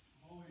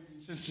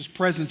Sense His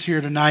presence here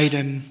tonight,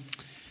 and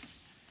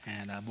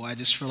boy, I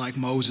just feel like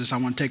Moses. I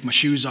want to take my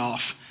shoes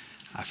off.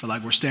 I feel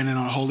like we're standing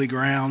on holy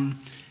ground,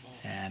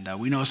 and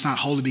we know it's not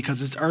holy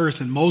because it's earth,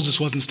 and Moses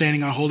wasn't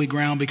standing on holy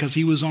ground because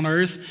he was on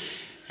earth,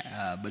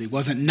 but he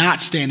wasn't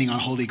not standing on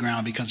holy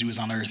ground because he was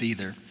on earth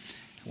either.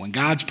 When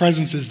God's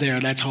presence is there,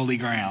 that's holy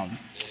ground.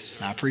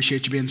 I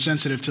appreciate you being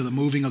sensitive to the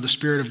moving of the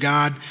Spirit of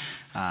God.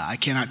 I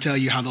cannot tell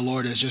you how the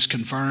Lord has just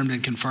confirmed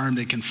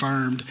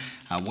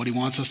what He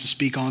wants us to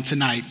speak on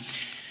tonight.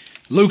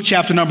 Luke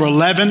chapter number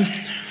 11.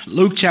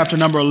 Luke chapter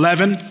number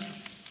 11.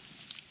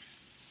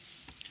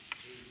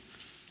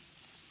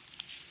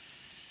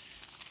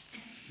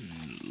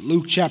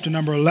 Luke chapter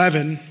number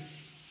 11.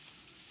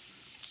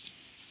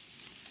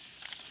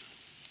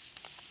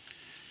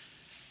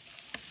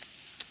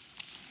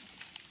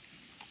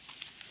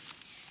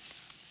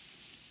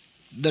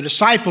 The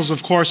disciples,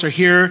 of course, are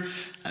here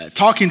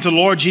talking to the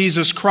Lord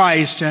Jesus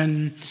Christ,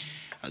 and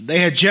they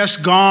had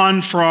just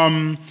gone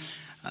from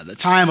the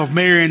time of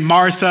Mary and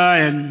Martha,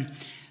 and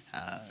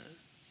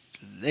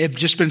they had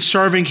just been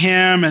serving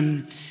Him,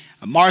 and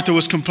Martha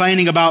was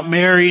complaining about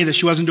Mary, that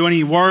she wasn't doing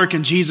any work,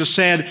 and Jesus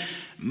said,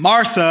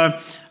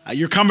 Martha,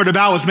 you're cumbered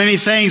about with many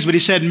things, but He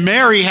said,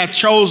 Mary hath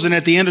chosen,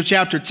 at the end of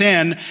chapter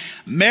 10,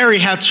 Mary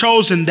hath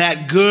chosen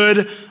that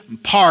good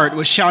part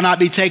which shall not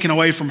be taken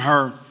away from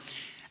her.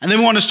 And then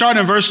we want to start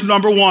in verse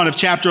number 1 of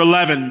chapter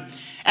 11.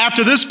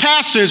 After this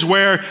passage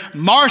where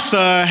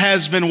Martha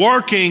has been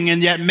working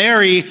and yet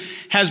Mary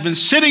has been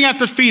sitting at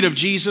the feet of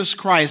Jesus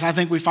Christ, I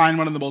think we find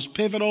one of the most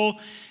pivotal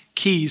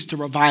keys to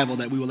revival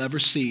that we will ever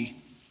see.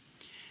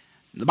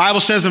 The Bible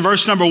says in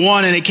verse number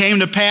 1, and it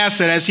came to pass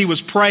that as He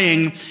was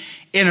praying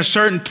in a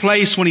certain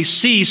place when He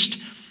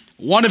ceased,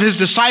 one of His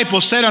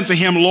disciples said unto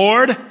Him,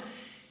 Lord,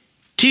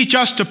 teach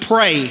us to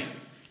pray,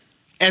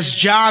 as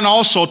John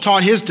also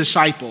taught his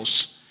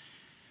disciples.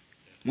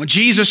 When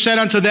Jesus said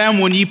unto them,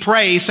 when ye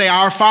pray, say,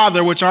 Our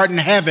Father which art in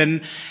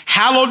heaven,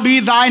 hallowed be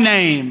thy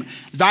name.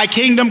 Thy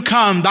kingdom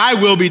come, thy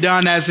will be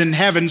done as in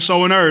heaven,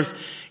 so in earth.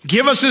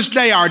 Give us this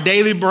day our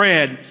daily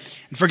bread.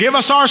 And forgive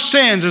us our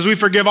sins as we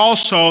forgive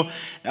also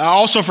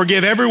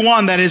forgive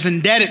everyone that is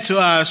indebted to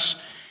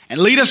us. And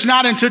lead us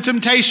not into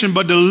temptation,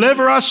 but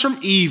deliver us from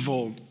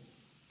evil.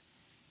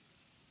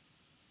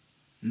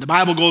 And the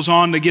Bible goes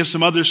on to give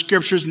some other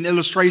scriptures and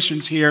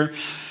illustrations here.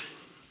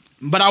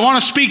 But I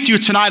want to speak to you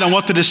tonight on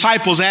what the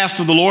disciples asked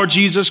of the Lord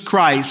Jesus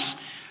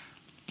Christ.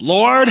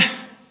 Lord,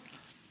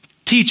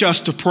 teach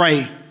us to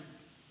pray.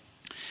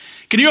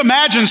 Can you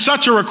imagine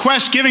such a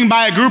request given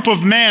by a group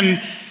of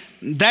men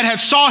that had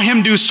saw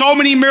Him do so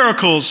many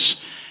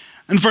miracles?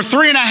 And for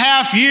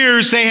 3.5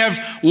 years, they have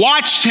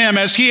watched Him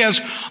as He has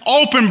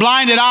opened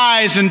blinded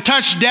eyes and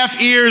touched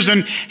deaf ears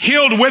and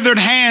healed withered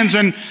hands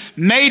and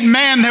made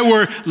men that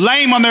were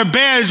lame on their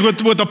beds with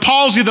the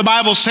palsy, the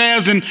Bible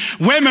says, and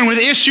women with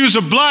issues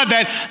of blood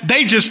that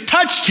they just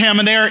touched Him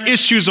and their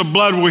issues of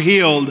blood were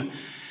healed.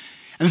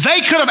 And they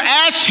could have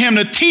asked Him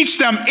to teach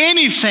them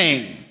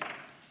anything.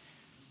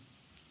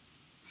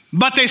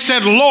 But they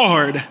said,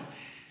 Lord,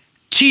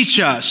 teach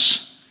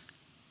us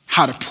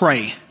how to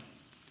pray.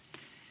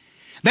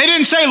 They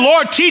didn't say,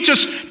 Lord, teach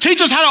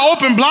us how to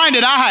open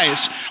blinded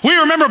eyes. We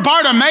remember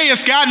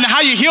Bartimaeus, God, and how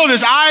you healed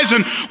his eyes,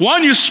 and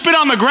one you spit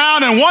on the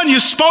ground and one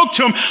you spoke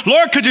to him.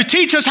 Lord, could you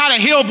teach us how to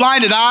heal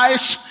blinded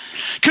eyes?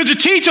 Could you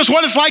teach us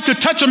what it's like to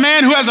touch a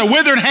man who has a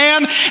withered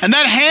hand and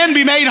that hand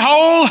be made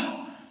whole?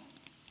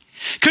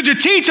 Could you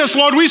teach us,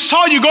 Lord? We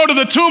saw you go to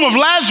the tomb of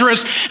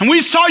Lazarus, and we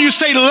saw you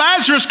say,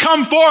 Lazarus,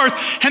 come forth.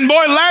 And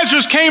boy,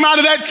 Lazarus came out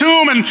of that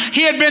tomb, and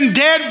he had been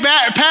dead,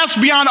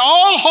 past beyond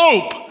all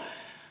hope.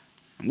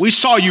 We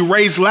saw you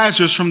raise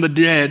Lazarus from the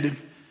dead.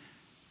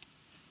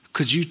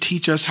 Could you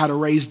teach us how to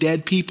raise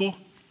dead people?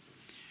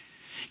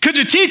 Could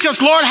you teach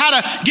us, Lord,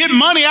 how to get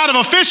money out of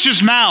a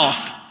fish's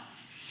mouth?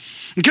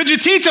 And could you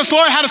teach us,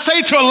 Lord, how to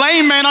say to a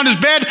lame man on his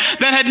bed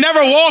that had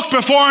never walked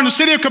before in the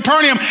city of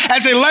Capernaum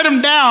as they let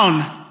him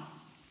down?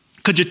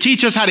 Could you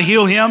teach us how to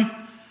heal him?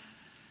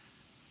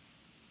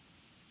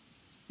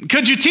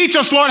 Could you teach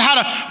us, Lord,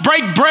 how to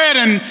break bread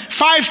and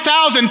feed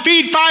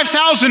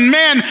 5,000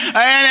 men,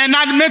 and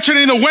not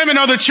mentioning the women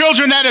or the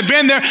children that have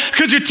been there?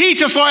 Could you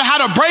teach us, Lord,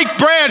 how to break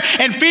bread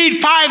and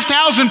feed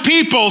 5,000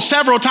 people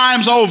several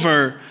times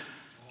over?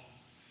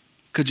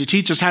 Could you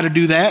teach us how to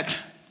do that?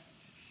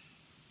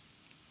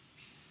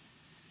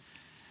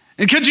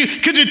 And could you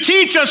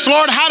teach us,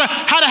 Lord, how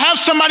to have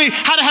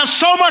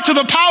so much of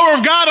the power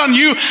of God on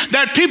you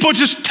that people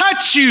just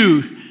touch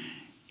you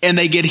and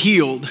they get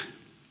healed?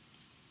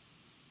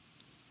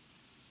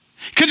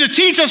 Could you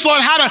teach us, Lord,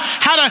 how to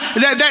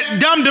that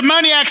dumb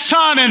demoniac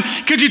son? And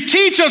could you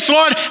teach us,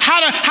 Lord,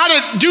 how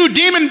to do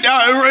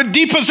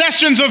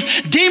depossessions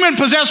of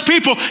demon-possessed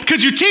people?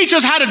 Could you teach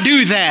us how to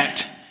do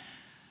that?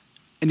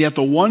 And yet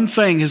the one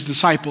thing His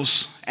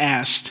disciples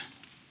asked,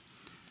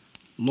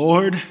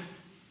 Lord,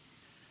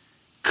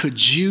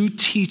 could you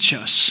teach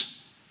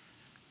us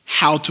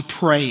how to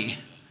pray?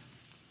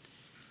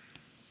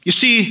 You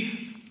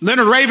see,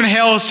 Leonard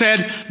Ravenhill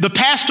said, the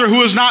pastor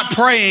who is not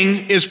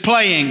praying is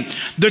playing.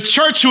 The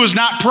church who is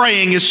not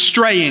praying is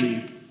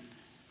straying.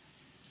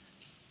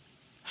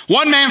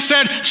 One man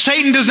said,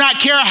 Satan does not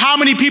care how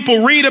many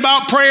people read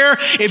about prayer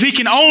if he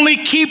can only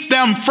keep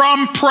them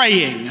from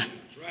praying.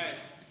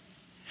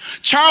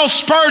 Charles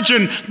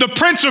Spurgeon, the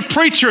Prince of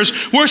Preachers,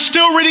 we're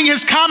still reading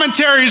his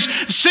commentaries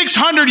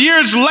 600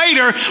 years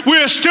later.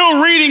 We are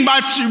still reading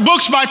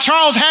books by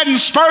Charles Haddon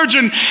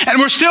Spurgeon, and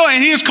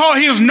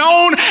he is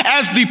known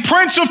as the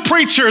Prince of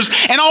Preachers.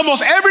 And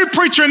almost every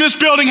preacher in this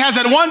building has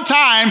at one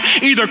time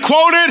either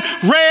quoted,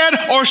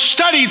 read, or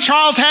studied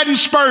Charles Haddon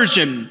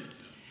Spurgeon.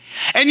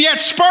 And yet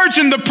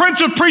Spurgeon, the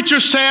Prince of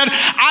Preachers, said,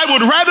 I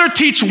would rather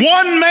teach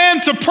one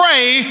man to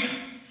pray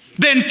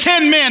than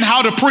 10 men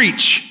how to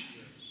preach.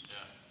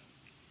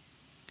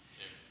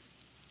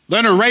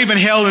 Leonard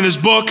Ravenhill, in his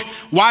book,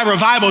 Why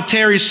Revival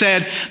Tarries,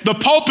 said, the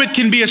pulpit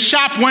can be a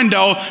shop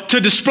window to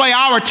display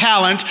our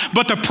talent,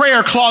 but the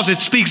prayer closet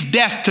speaks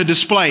death to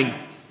display.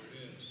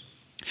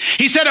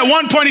 He said at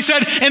one point,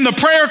 in the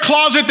prayer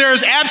closet, there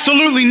is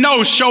absolutely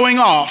no showing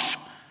off.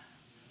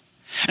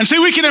 And see,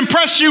 we can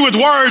impress you with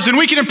words, and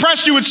we can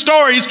impress you with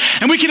stories,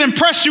 and we can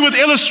impress you with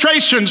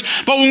illustrations,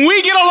 but when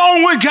we get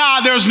along with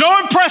God, there's no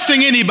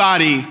impressing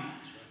anybody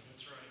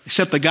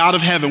except the God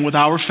of heaven with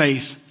our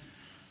faith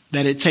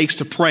that it takes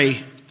to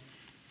pray.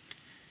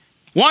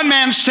 One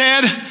man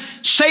said,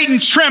 Satan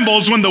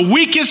trembles when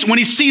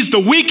he sees the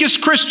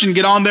weakest Christian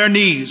get on their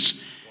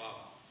knees. Wow.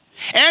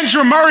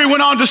 Andrew Murray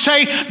went on to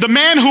say, the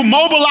man who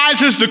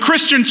mobilizes the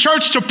Christian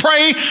church to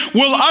pray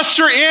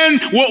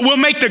will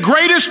make the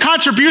greatest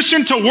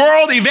contribution to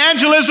world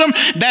evangelism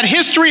that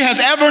history has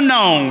ever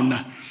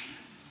known.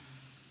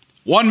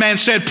 One man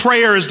said,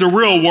 prayer is the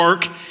real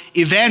work.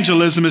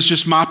 Evangelism is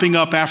just mopping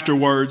up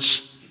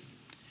afterwards.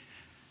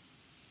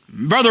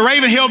 Brother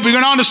Ravenhill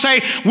began on to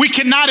say, we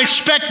cannot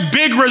expect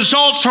big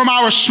results from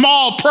our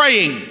small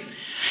praying.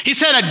 He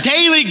said a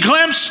daily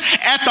glimpse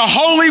at the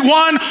Holy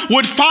One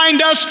would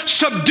find us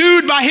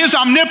subdued by his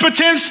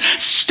omnipotence,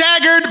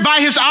 staggered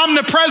by his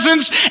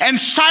omnipresence, and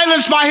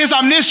silenced by his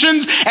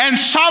omniscience, and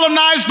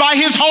solemnized by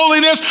his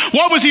holiness.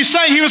 What was he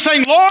saying? He was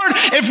saying, Lord,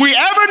 if we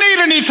ever need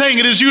anything,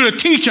 it is you to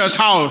teach us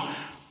how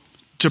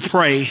to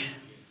pray.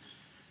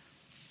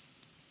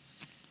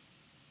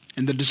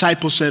 And the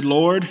disciples said,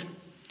 Lord,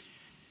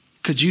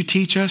 could you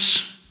teach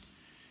us?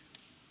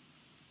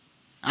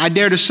 I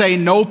dare to say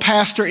no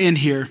pastor in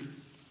here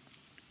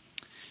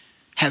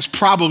has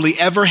probably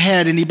ever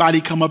had anybody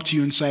come up to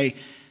you and say,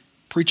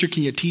 preacher,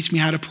 can you teach me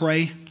how to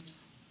pray?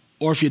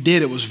 Or if you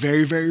did, it was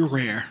very, very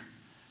rare.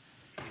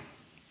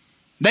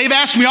 They've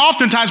asked me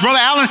oftentimes, Brother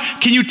Allen,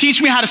 can you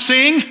teach me how to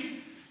sing?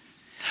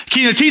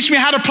 Can you teach me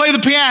how to play the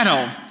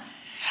piano?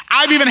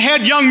 I've even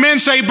had young men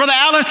say, Brother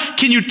Allen,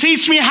 can you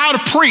teach me how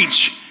to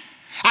preach?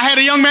 I had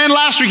a young man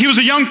last week. He was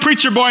a young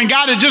preacher boy, and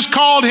God had just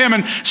called him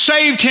and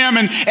saved him,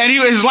 and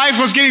his life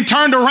was getting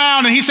turned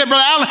around. And he said,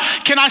 Brother Allen,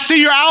 can I see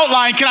your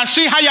outline? Can I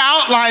see how you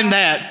outline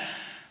that?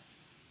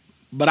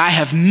 But I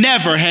have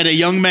never had a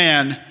young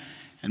man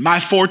in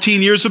my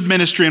 14 years of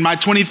ministry and my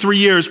 23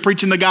 years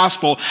preaching the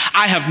gospel,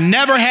 I have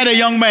never had a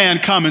young man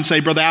come and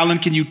say, Brother Allen,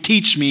 can you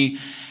teach me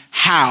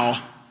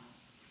how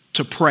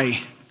to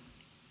pray?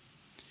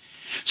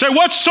 So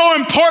what's so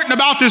important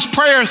about this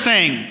prayer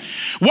thing?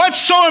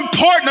 What's so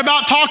important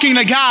about talking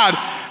to God?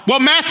 Well,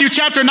 Matthew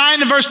chapter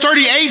 9 and verse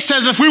 38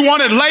 says, if we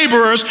wanted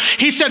laborers,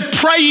 he said,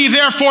 pray ye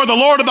therefore the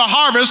Lord of the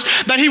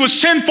harvest, that he would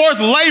send forth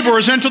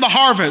laborers into the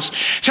harvest.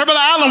 So, Brother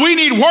Allen, we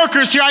need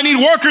workers here. I need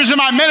workers in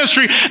my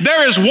ministry.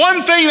 There is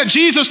one thing that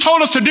Jesus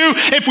told us to do.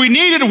 If we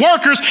needed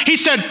workers, he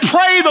said,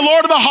 pray the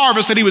Lord of the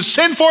harvest, that he would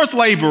send forth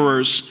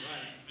laborers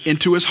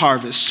into his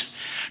harvest.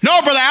 No,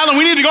 Brother Allen,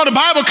 we need to go to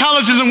Bible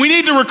colleges and we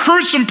need to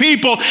recruit some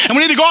people and we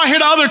need to go out here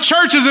to other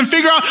churches and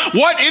figure out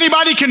what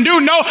anybody can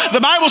do. No,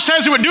 the Bible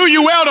says it would do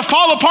you well to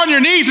fall upon your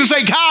knees and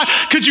say, God,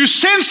 could you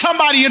send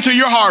somebody into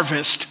your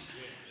harvest?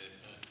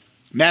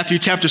 Matthew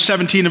chapter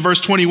 17 and verse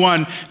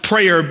 21,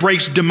 prayer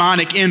breaks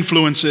demonic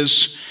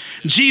influences.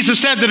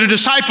 Jesus said to the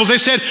disciples, they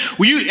said,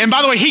 and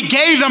by the way, he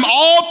gave them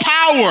all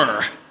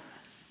power.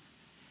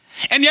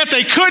 And yet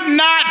they could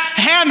not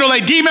handle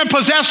a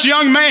demon-possessed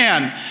young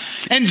man.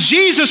 And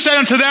Jesus said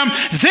unto them,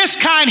 this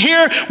kind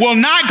here will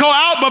not go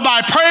out but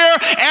by prayer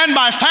and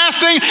by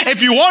fasting.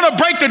 If you want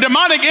to break the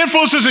demonic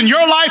influences in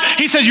your life,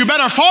 he says you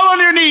better fall on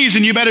your knees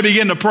and you better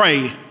begin to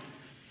pray.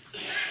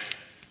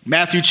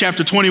 Matthew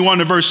chapter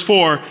 21 and verse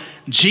 4,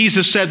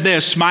 Jesus said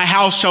this, my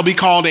house shall be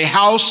called a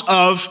house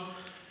of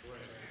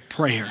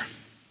prayer.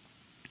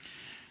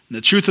 And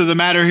the truth of the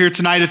matter here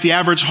tonight, if the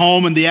average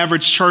home and the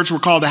average church were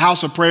called a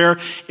house of prayer,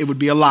 it would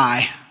be a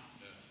lie.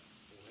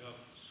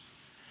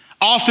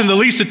 Often the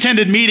least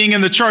attended meeting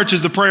in the church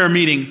is the prayer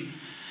meeting.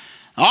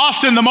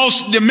 Often the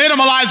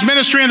minimalized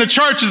ministry in the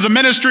church is the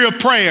ministry of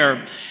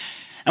prayer.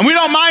 And we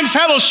don't mind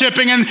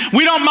fellowshipping, and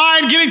we don't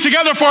mind getting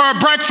together for our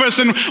breakfast,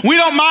 and we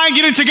don't mind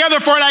getting together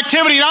for an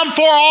activity. And I'm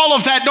for all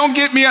of that.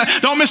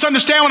 Don't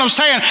misunderstand what I'm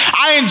saying.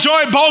 I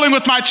enjoy bowling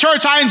with my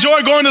church. I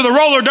enjoy going to the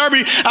roller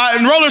derby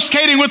and roller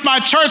skating with my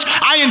church.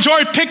 I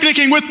enjoy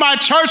picnicking with my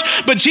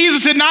church. But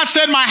Jesus did not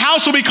say my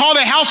house will be called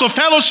a house of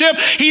fellowship.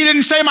 He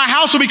didn't say my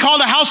house will be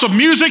called a house of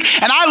music.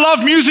 And I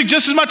love music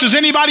just as much as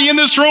anybody in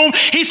this room.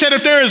 He said,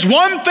 if there is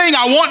one thing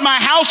I want my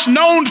house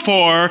known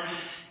for,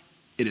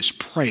 it is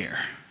prayer.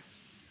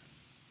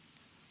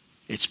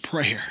 It's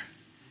prayer.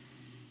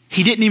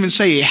 He didn't even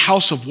say a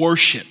house of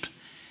worship.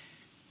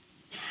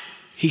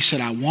 He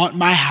said, I want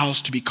my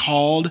house to be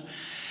called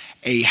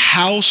a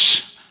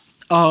house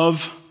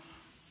of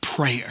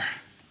prayer.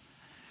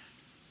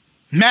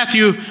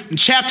 Matthew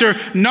chapter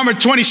number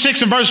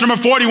 26 and verse number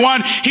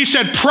 41, he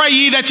said, pray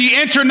ye that ye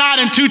enter not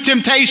into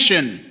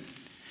temptation.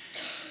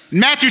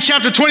 Matthew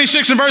chapter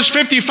 26 and verse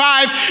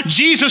 55,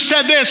 Jesus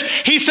said this.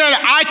 He said,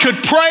 I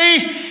could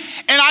pray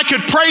and I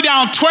could pray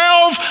down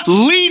 12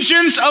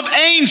 legions of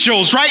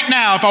angels right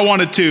now if I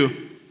wanted to.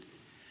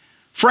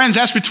 Friends,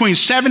 that's between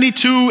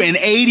 72 and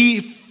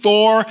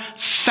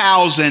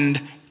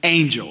 84,000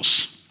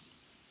 angels.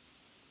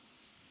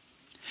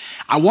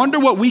 I wonder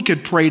what we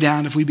could pray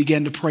down if we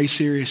began to pray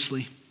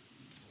seriously.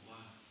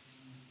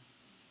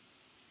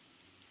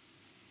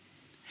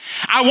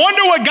 I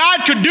wonder what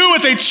God could do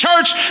with a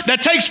church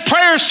that takes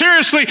prayer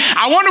seriously.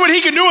 I wonder what he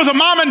could do with a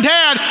mom and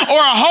dad or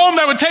a home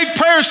that would take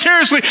prayer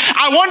seriously.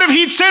 I wonder if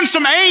he'd send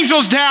some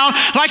angels down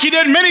like he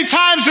did many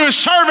times to his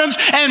servants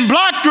and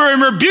block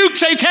and rebuke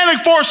satanic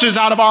forces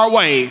out of our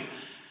way.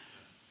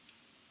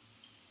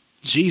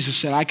 Jesus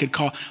said I could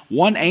call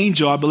one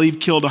angel, I believe,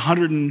 killed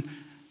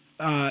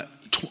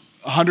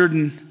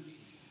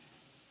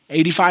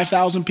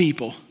 185,000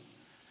 people.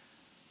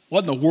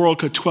 What in the world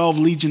could 12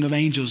 legion of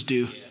angels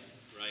do?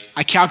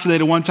 I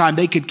calculated one time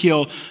they could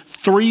kill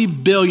 3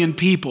 billion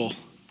people.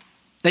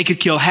 They could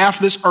kill half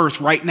this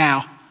earth right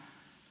now.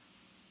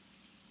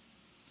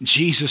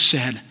 Jesus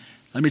said,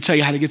 let me tell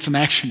you how to get some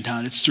action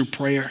done. It's through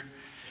prayer.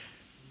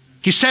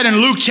 He said in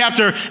Luke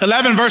chapter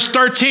 11, verse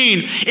 13,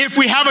 if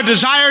we have a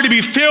desire to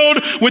be filled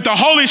with the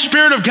Holy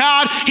Spirit of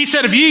God, he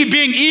said, if ye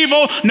being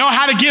evil know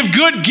how to give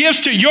good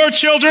gifts to your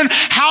children,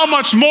 how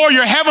much more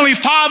your heavenly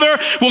Father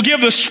will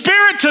give the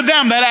Spirit to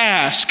them that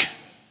ask.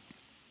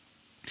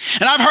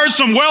 And I've heard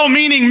some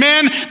well-meaning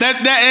men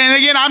and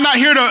again, I'm not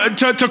here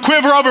to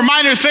quiver over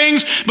minor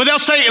things, but they'll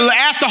say,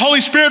 ask the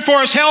Holy Spirit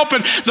for his help.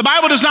 And the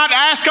Bible does not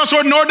ask us,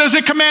 or nor does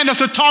it command us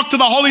to talk to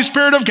the Holy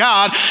Spirit of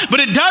God. But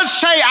it does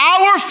say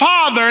our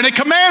Father, and it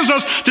commands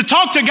us to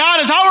talk to God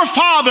as our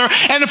Father.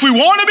 And if we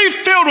want to be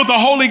filled with the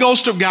Holy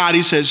Ghost of God,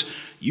 he says,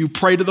 you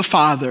pray to the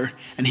Father,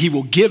 and he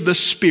will give the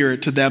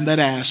Spirit to them that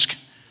ask.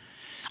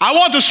 I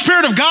want the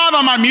Spirit of God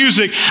on my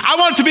music. I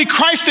want it to be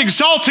Christ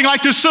exalting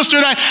like this sister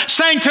that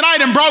sang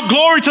tonight and brought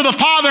glory to the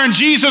Father and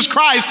Jesus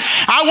Christ.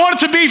 I want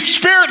it to be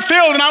Spirit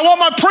filled, and I want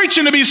my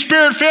preaching to be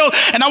Spirit filled,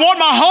 and I want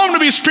my home to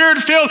be Spirit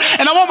filled,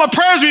 and I want my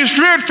prayers to be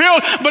Spirit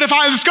filled. But if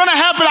it's going to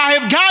happen, I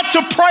have got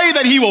to pray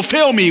that he will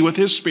fill me with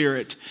his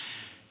Spirit.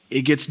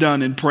 It gets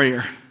done in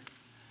prayer.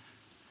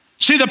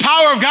 See, the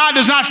power of God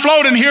does not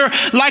float in here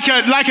like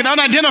an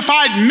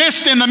unidentified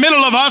mist in the middle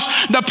of us.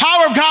 The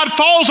power of God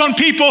falls on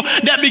people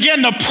that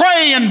begin to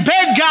pray and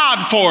beg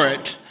God for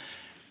it.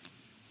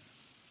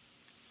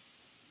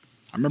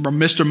 I remember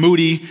Mr.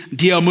 Moody,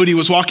 D.L. Moody,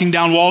 was walking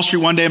down Wall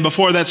Street one day, and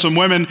before that some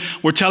women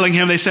were telling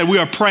him, they said, we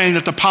are praying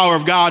that the power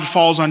of God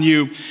falls on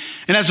you.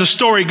 And as the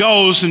story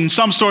goes, and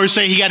some stories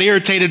say he got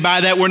irritated by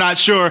that, we're not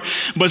sure,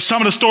 but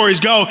some of the stories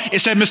go,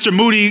 it said Mr.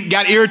 Moody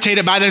got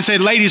irritated by that and said,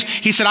 ladies,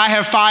 he said, I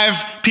have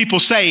 5 people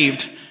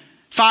saved,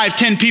 5,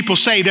 10 people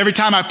saved every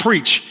time I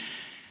preach.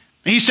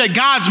 And he said,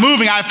 God's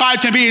moving. I have 5,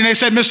 10 people. And they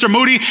said, Mr.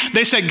 Moody,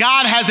 they said,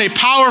 God has a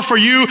power for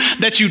you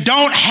that you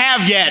don't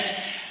have yet.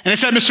 And they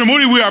said, Mr.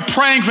 Moody, we are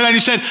praying for that. And he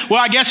said, well,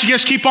 I guess you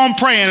just keep on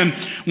praying. And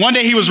one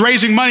day he was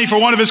raising money for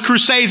one of his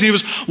crusades, and he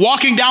was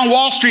walking down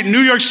Wall Street in New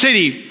York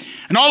City.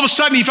 And all of a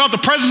sudden he felt the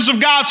presence of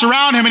God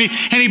surround him,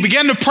 and he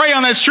began to pray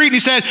on that street. And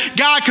he said,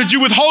 God, could you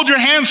withhold your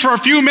hands for a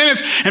few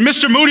minutes? And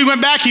Mr. Moody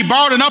went back. He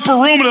borrowed an upper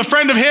room with a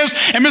friend of his.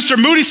 And Mr.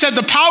 Moody said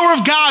the power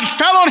of God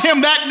fell on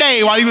him that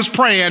day while he was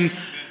praying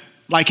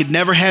like it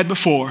never had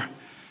before.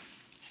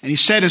 And he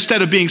said,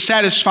 instead of being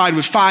satisfied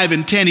with 5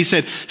 and 10, he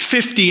said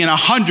 50 and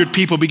 100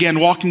 people began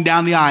walking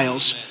down the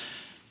aisles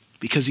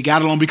because he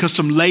got along, because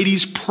some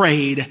ladies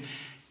prayed,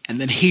 and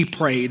then he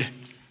prayed.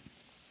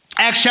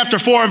 Acts chapter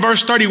 4 and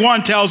verse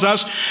 31 tells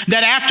us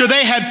that after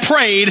they had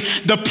prayed,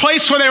 the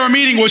place where they were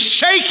meeting was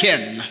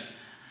shaken.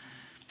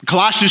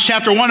 Colossians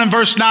chapter 1 and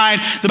verse 9,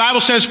 the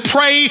Bible says,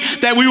 pray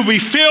that we will be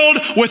filled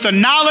with the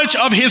knowledge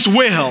of his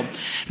will.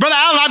 Brother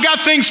Allen, I've got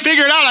things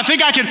figured out. I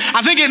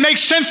think it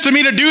makes sense to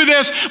me to do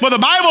this. But the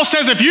Bible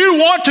says if you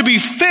want to be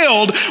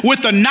filled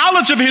with the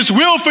knowledge of his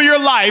will for your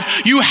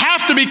life, you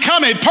have to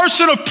become a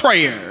person of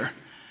prayer.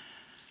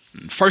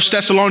 1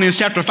 Thessalonians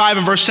chapter 5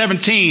 and verse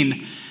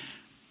 17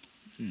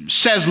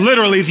 says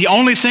literally the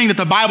only thing that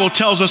the Bible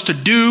tells us to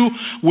do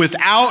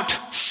without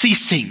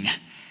ceasing.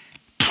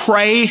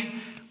 Pray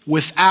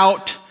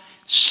without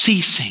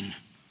ceasing.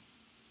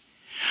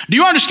 Do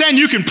you understand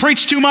you can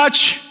preach too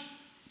much?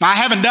 I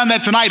haven't done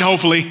that tonight,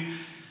 hopefully,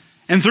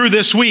 and through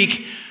this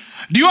week.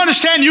 Do you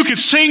understand you could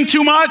sing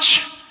too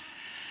much?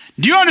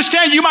 Do you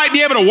understand you might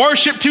be able to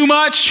worship too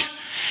much?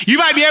 You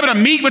might be able to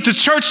meet with the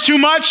church too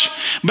much,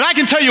 but I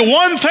can tell you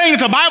one thing that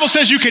the Bible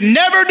says you can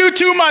never do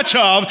too much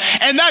of,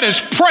 and that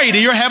is pray to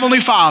your Heavenly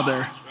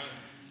Father,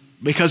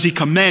 because He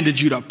commanded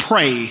you to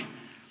pray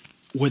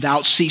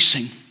without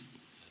ceasing.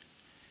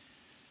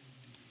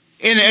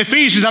 In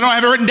Ephesians, I don't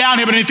have it written down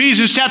here, but in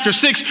Ephesians chapter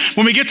 6,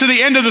 when we get to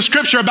the end of the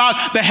scripture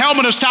about the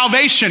helmet of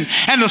salvation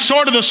and the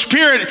sword of the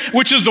Spirit,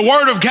 which is the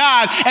word of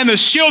God, and the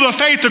shield of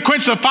faith to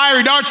quench the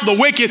fiery darts of the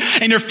wicked,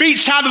 and your feet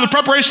shod to the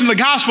preparation of the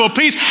gospel of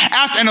peace,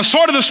 and the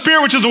sword of the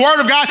Spirit, which is the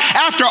word of God.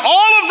 After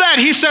all of that,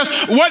 he says,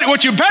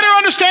 what you better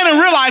understand and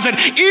realize that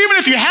even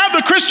if you have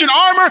the Christian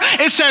armor,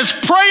 it says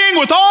praying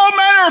with all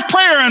manner of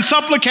prayer and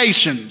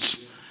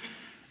supplications,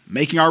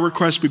 making our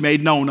requests be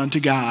made known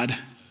unto God.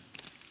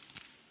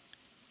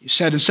 He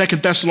said in 2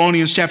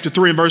 Thessalonians chapter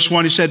 3 and verse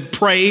 1, he said,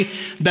 pray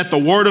that the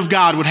word of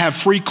God would have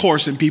free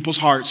course in people's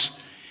hearts.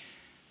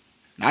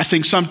 And I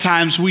think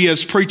sometimes we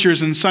as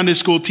preachers and Sunday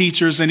school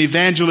teachers and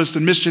evangelists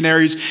and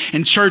missionaries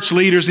and church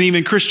leaders and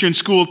even Christian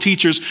school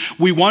teachers,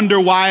 we wonder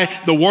why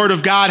the word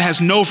of God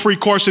has no free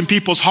course in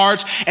people's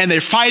hearts, and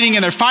they're fighting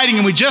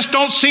and we just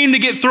don't seem to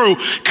get through.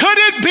 Could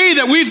it be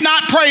that we've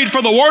not prayed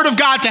for the word of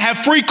God to have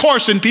free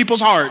course in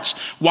people's hearts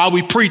while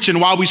we preach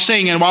and while we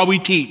sing and while we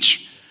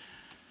teach?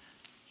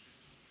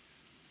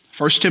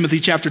 1 Timothy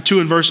chapter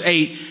 2 and verse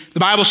 8, the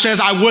Bible says,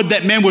 I would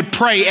that men would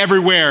pray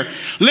everywhere,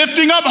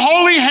 lifting up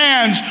holy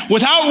hands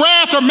without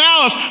wrath or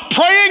malice,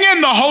 praying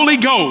in the Holy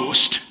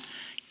Ghost.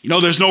 You know,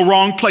 there's no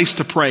wrong place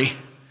to pray.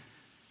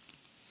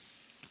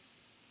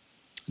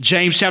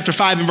 James chapter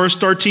 5 and verse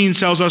 13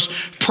 tells us,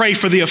 pray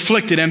for the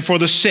afflicted and for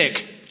the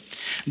sick.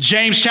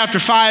 James chapter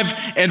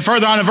 5 and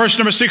further on in verse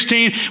number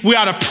 16, we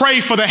ought to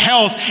pray for the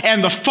health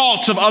and the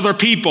faults of other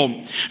people.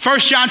 1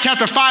 John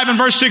chapter 5 and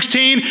verse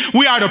 16,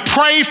 we are to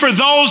pray for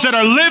those that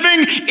are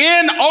living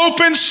in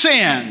open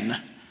sin.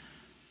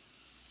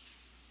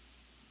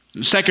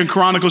 In 2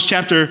 Chronicles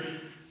chapter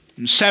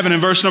 7 and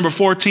verse number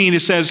 14, it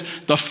says,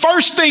 the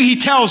first thing he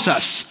tells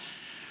us,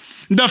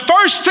 the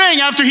first thing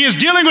after he is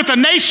dealing with a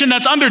nation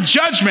that's under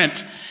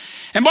judgment.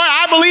 And boy,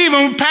 I believe,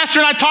 and Pastor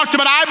and I talked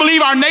about, I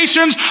believe our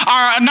nations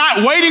are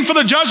not waiting for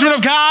the judgment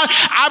of God.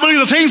 I believe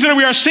the things that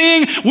we are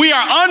seeing, we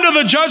are under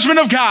the judgment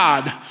of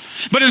God.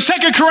 But in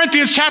 2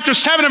 Corinthians chapter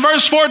 7 and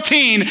verse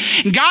 14,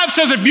 God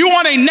says, if you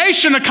want a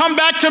nation to come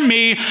back to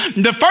me,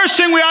 the first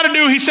thing we ought to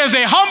do, he says,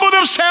 they humble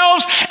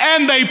themselves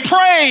and they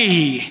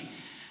pray.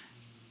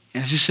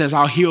 And he says,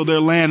 I'll heal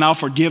their land, I'll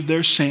forgive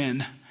their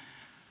sin.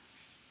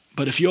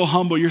 But if you'll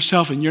humble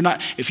yourself and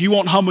if you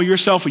won't humble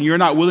yourself and you're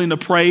not willing to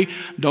pray,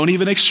 don't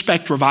even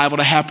expect revival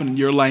to happen in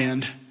your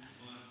land.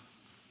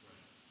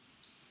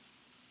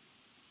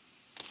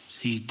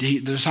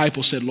 The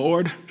disciples said,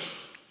 Lord,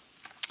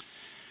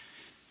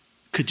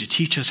 could you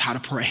teach us how to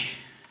pray?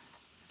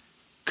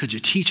 Could you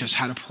teach us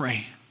how to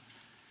pray?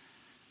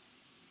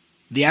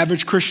 The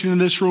average Christian in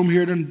this room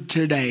here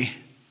today,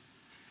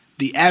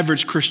 the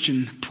average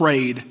Christian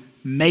prayed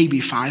maybe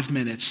 5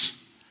 minutes.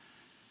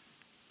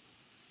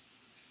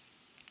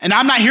 And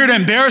I'm not here to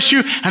embarrass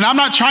you, and I'm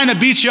not trying to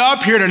beat you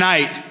up here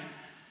tonight.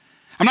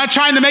 I'm not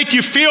trying to make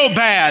you feel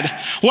bad.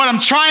 What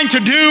I'm trying to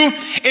do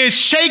is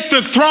shake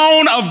the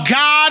throne of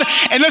God.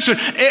 And listen,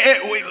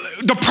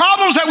 the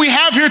problems that we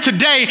have here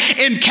today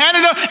in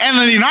Canada and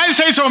in the United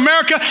States of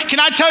America, can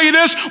I tell you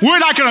this?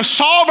 We're not going to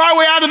solve our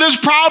way out of this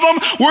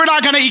problem. We're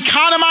not going to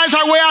economize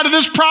our way out of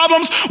this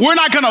problem. We're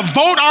not going to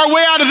vote our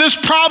way out of this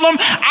problem.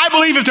 I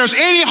believe if there's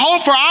any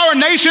hope for our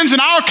nations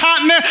and our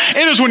continent,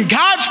 it is when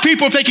God's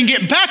people, if they can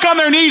get back on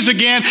their knees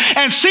again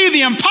and see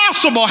the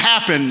impossible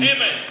happen.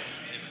 Amen.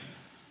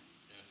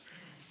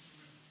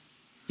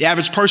 The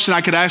average person,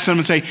 I could ask them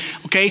and say,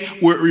 okay,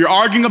 you're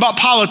arguing about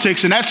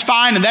politics, and that's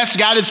fine, and that's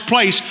got its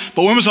place,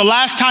 but when was the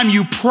last time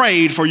you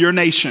prayed for your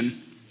nation?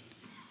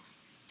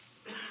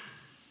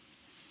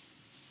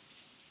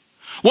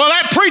 Well,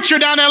 that preacher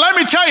down there, let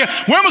me tell you,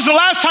 when was the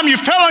last time you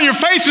fell on your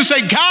face and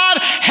said, God,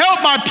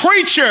 help my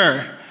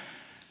preacher?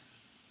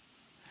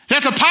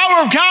 That the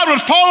power of God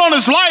would fall on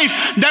his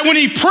life, that when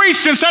he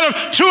preached, instead of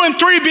 2 and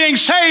 3 being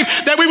saved,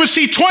 that we would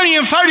see 20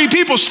 and 30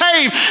 people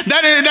saved,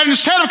 that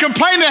instead of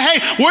complaining,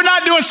 hey, we're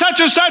not doing such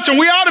and such, and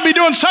we ought to be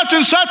doing such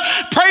and such,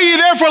 pray ye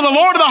therefore the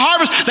Lord of the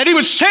harvest, that he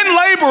would send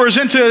laborers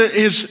into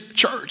his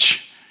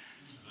church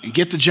and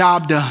get the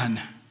job done.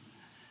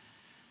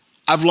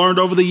 I've learned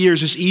over the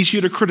years it's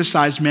easier to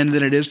criticize men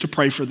than it is to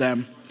pray for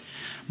them.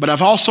 But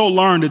I've also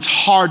learned it's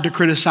hard to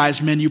criticize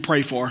men you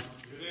pray for.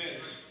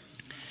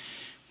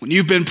 When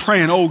you've been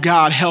praying, oh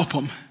God, help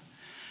them.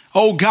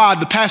 Oh God,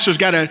 the pastor's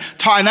got to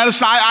talk. And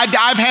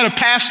I've had a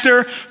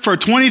pastor for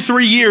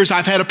 23 years.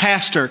 I've had a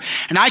pastor.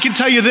 And I can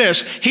tell you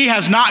this, he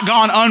has not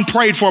gone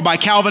unprayed for by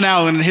Calvin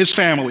Allen and his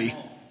family.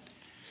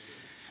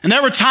 And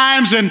there were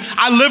times, and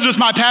I lived with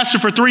my pastor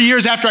for 3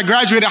 years after I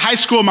graduated high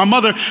school. My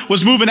mother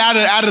was moving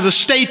out of the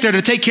state there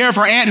to take care of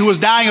her aunt who was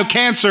dying of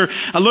cancer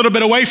a little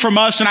bit away from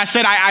us. And I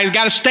said, I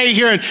got to stay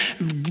here. And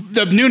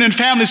the Noonan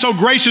family so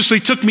graciously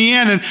took me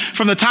in. And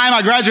from the time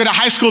I graduated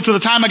high school to the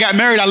time I got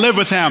married, I lived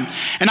with them.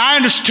 And I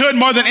understood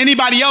more than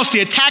anybody else the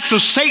attacks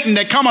of Satan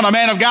that come on a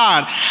man of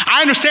God. I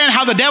understand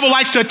how the devil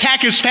likes to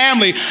attack his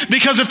family,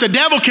 because if the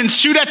devil can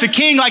shoot at the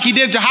king like he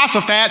did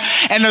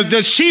Jehoshaphat, and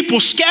the sheep will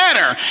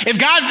scatter. If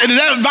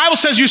the Bible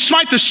says you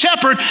smite the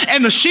shepherd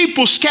and the sheep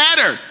will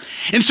scatter.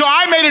 And so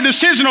I made a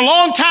decision a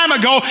long time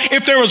ago.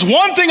 If there was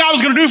one thing I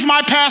was going to do for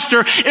my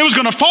pastor, it was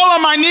going to fall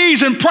on my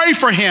knees and pray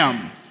for him.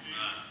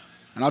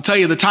 And I'll tell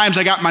you, the times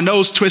I got my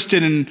nose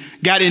twisted and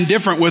got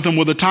indifferent with him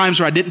were the times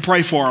where I didn't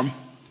pray for him.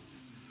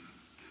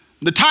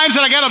 The times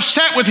that I got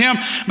upset with him,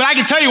 but I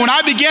can tell you, when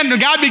God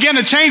began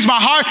to change my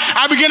heart,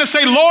 I began to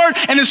say, Lord,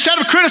 and instead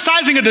of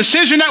criticizing a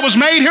decision that was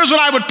made, here's what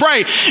I would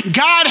pray.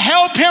 God,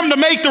 help him to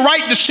make the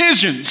right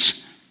decisions.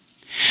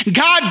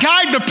 God,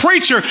 guide the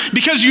preacher,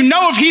 because you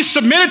know if he's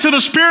submitted to the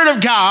Spirit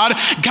of God,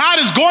 God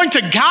is going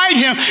to guide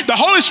him. The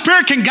Holy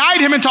Spirit can guide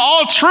him into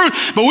all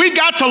truth, but we've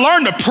got to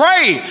learn to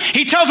pray.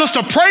 He tells us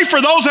to pray for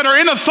those that are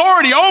in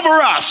authority over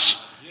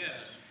us,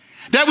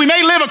 that we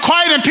may live a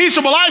quiet and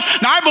peaceable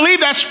life. Now, I believe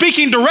that's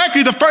speaking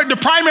directly. The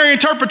primary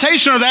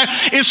interpretation of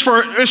that is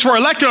for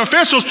elected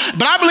officials,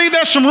 but I believe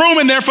there's some room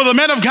in there for the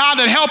men of God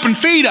that help and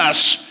feed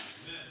us.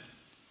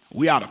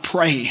 We ought to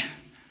pray.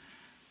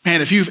 Man,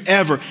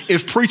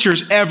 if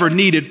preachers ever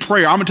needed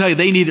prayer, I'm going to tell you,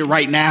 they need it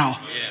right now.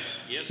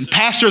 Yes, and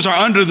pastors are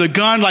under the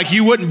gun like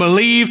you wouldn't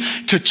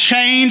believe, to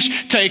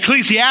change, to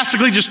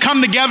ecclesiastically just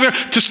come together,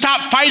 to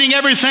stop fighting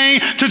everything,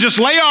 to just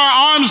lay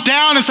our arms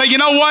down and say, you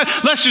know what,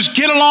 let's just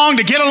get along.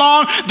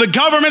 The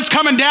government's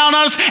coming down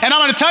on us. And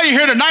I'm going to tell you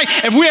here tonight,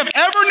 if we have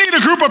ever need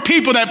a group of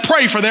people that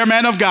pray for their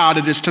man of God,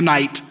 it is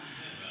tonight.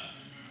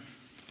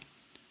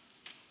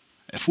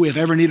 If we have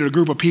ever needed a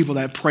group of people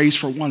that prays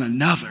for one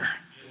another,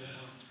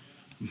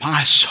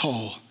 my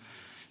soul.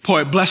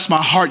 Boy, it blessed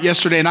my heart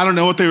yesterday, and I don't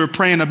know what they were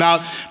praying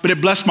about, but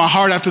it blessed my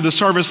heart after the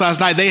service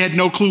last night. They had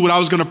no clue what I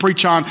was going to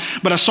preach on,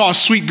 but I saw a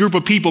sweet group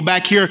of people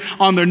back here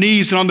on their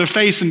knees and on their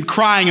face and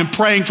crying and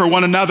praying for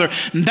one another.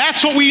 And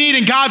that's what we need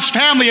in God's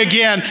family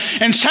again.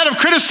 Instead of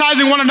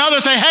criticizing one another,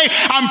 say, hey,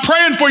 I'm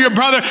praying for your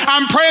brother.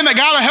 I'm praying that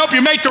God will help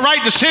you make the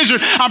right decision.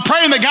 I'm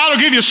praying that God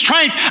will give you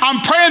strength. I'm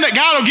praying that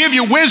God will give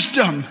you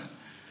wisdom.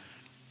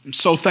 I'm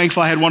so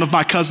thankful. I had one of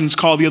my cousins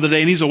call the other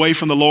day, and he's away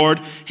from the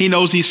Lord. He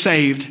knows he's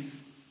saved,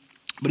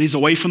 but he's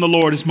away from the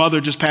Lord. His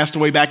mother just passed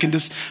away back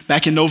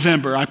in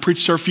November. I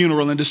preached her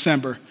funeral in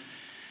December.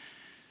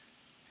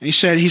 And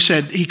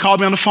he called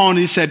me on the phone, and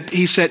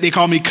he said, they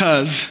call me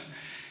Cuz.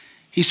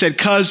 He said,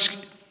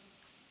 Cuz,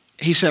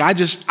 I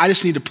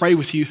just need to pray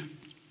with you.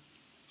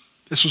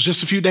 This was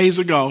just a few days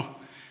ago.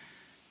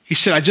 He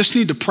said, I just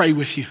need to pray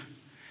with you.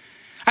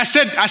 I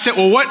said,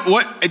 well,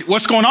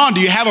 what's going on?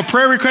 Do you have a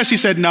prayer request? He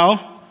said,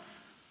 no.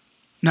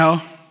 He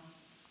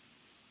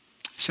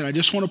said, I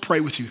just want to pray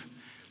with you.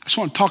 I just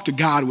want to talk to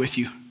God with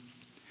you.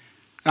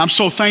 And I'm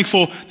so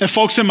thankful that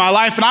folks in my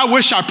life, and I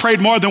wish I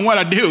prayed more than what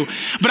I do,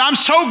 but I'm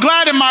so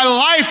glad in my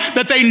life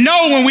that they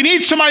know when we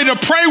need somebody to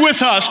pray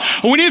with us,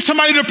 or we need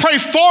somebody to pray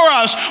for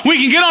us, we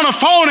can get on a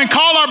phone and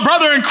call our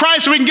brother in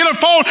Christ, or we can get on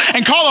a phone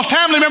and call a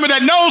family member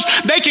that knows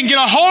they can get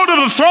a hold of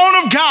the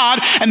throne of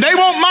God, and they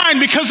won't mind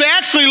because they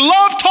actually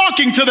love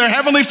talking to their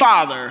Heavenly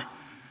Father.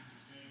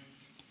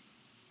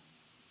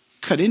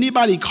 Could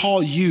anybody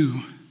call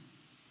you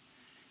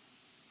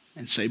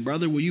and say,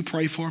 brother, will you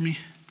pray for me?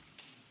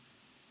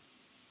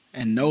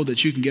 And know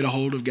that you can get a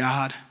hold of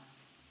God?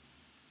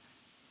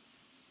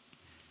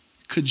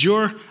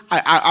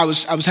 I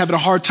was having a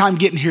hard time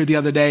getting here the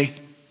other day.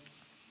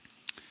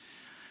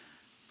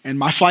 And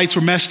my flights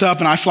were messed up,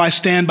 and I fly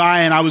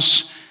standby, and I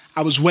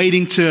was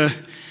waiting to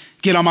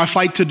get on my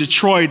flight to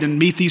Detroit and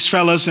meet these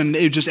fellas, and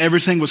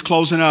everything was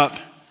closing up.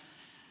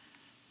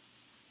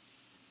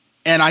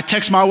 And I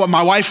text my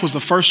wife was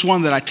the first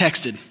one that I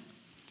texted.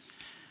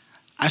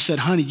 I said,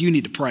 honey, you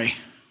need to pray.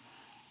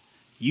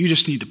 You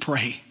just need to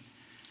pray.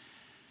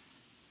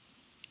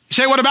 You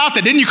say, what about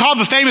that? Didn't you call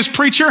the famous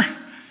preacher?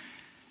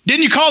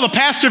 Didn't you call the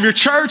pastor of your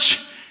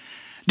church?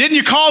 Didn't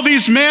you call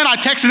these men? I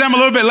texted them a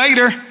little bit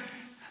later.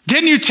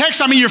 Didn't you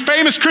text, your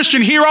famous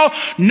Christian hero?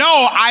 No,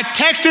 I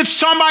texted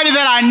somebody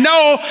that I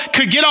know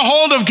could get a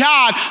hold of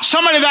God,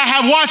 somebody that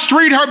I have watched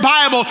read her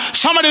Bible,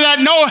 somebody that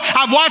I know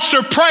I've watched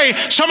her pray,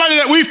 somebody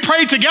that we've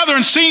prayed together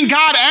and seen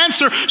God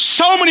answer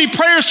so many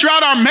prayers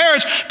throughout our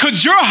marriage.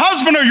 Could your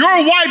husband or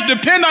your wife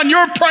depend on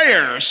your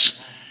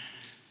prayers?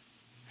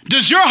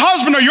 Does your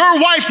husband or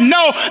your wife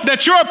know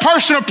that you're a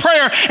person of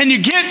prayer, and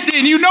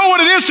you know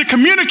what it is to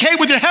communicate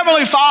with your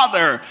Heavenly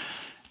Father?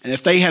 And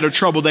if they had a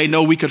trouble, they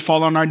know we could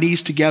fall on our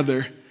knees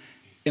together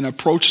and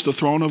approach the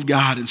throne of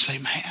God and say,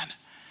 man,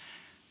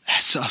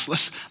 that's us.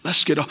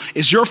 Let's get on.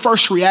 Is your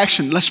first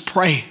reaction, let's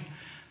pray.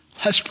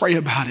 Let's pray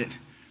about it.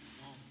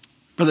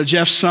 Brother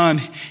Jeff's son,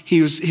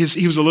 he was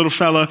a little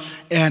fella,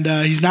 and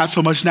he's not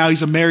so much now.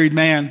 He's a married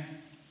man.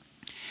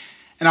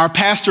 And our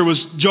pastor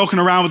was joking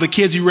around with the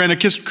kids. He ran a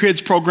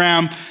kids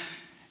program.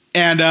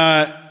 And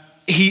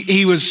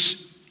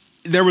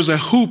there was a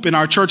hoop in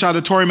our church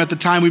auditorium at the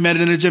time. We met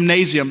it in a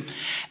gymnasium.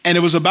 And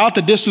it was about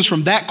the distance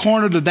from that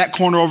corner to that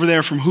corner over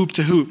there, from hoop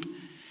to hoop.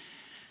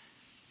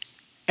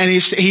 And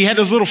he had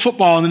this little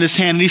football in his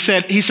hand. And he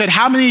said,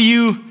 how many of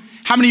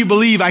you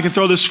believe I can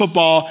throw this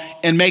football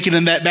and make it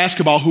in that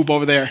basketball hoop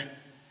over there?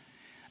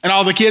 And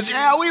all the kids,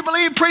 yeah, we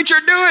believe, preacher,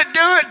 do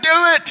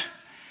it.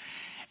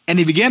 And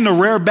he began to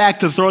rear back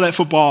to throw that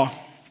football.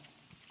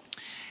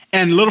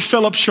 And little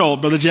Philip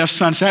Schultz, Brother Jeff's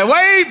son, said,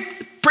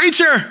 wait,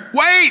 preacher,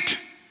 wait.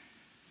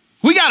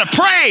 We got to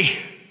pray.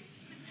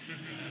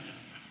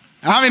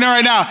 I mean,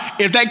 right now,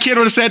 if that kid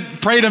would have said,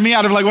 pray to me,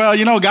 I'd have been like,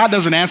 well, God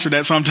doesn't answer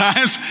that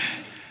sometimes.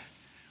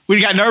 We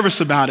got nervous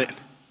about it.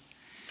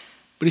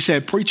 But he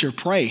said, preacher,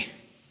 pray.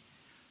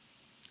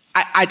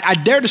 I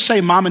dare to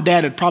say mom and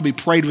dad had probably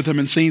prayed with him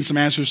and seen some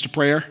answers to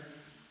prayer.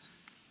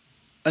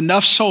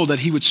 Enough so that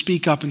he would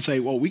speak up and say,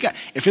 well,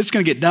 if it's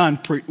going to get done,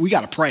 we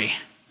got to pray.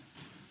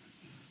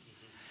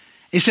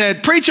 He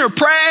said, preacher,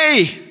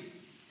 pray.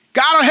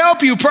 God will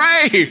help you,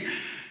 pray.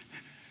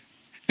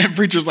 And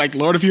preacher's like,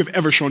 Lord, if you have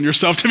ever shown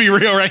yourself to be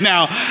real right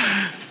now,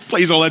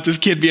 please don't let this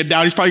kid be a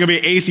doubt. He's probably going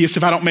to be an atheist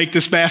if I don't make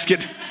this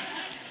basket.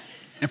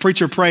 And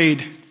preacher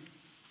prayed.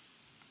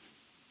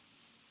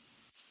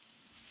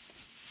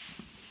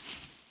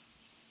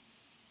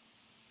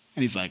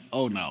 And he's like,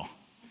 oh no.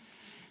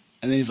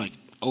 And then he's like,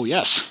 oh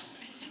yes.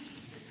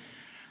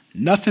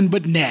 Nothing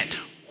but net.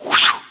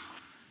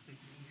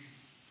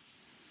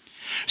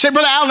 Say,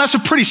 Brother Allen, that's a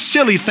pretty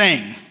silly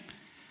thing.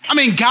 I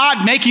mean,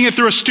 God making it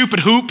through a stupid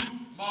hoop.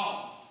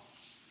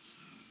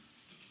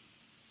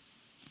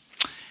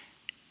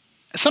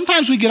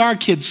 Sometimes we get our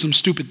kids some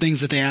stupid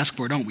things that they ask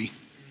for, don't we?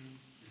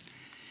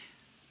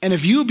 And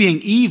if you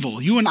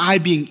and I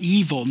being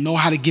evil, know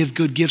how to give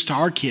good gifts to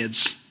our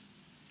kids,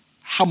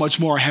 how much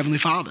more our Heavenly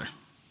Father?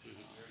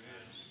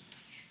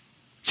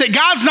 Say,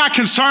 God's not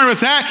concerned with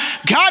that.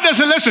 God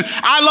doesn't listen.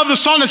 I love the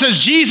song that says,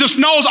 Jesus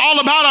knows all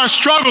about our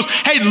struggles.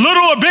 Hey,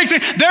 little or big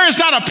thing, there is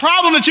not a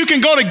problem that you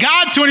can go to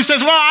God to. And he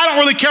says, well, I don't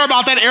really care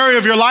about that area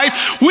of your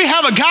life. We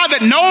have a God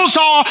that knows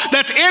all,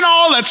 that's in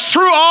all, that's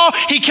through all.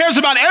 He cares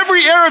about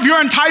every area of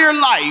your entire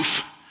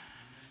life.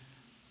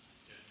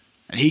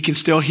 And he can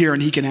still hear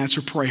and he can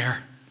answer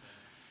prayer.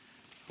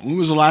 When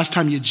was the last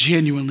time you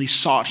genuinely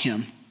sought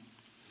him?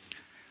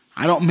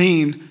 I don't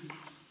mean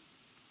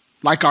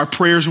like our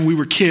prayers when we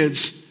were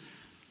kids.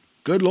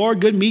 Good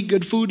Lord, good meat,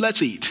 good food,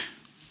 let's eat.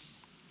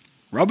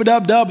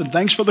 Rub-a-dub-dub and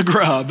thanks for the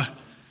grub.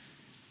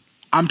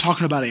 I'm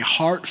talking about a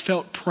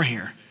heartfelt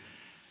prayer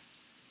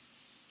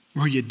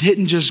where you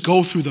didn't just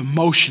go through the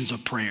motions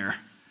of prayer,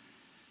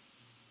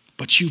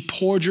 but you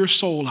poured your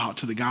soul out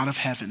to the God of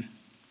heaven.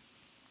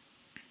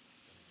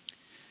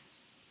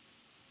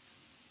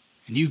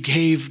 And you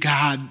gave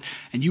God,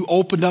 and you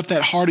opened up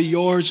that heart of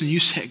yours and you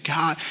said,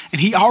 God,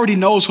 and he already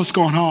knows what's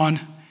going on.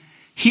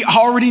 He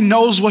already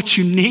knows what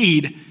you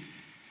need.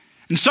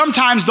 And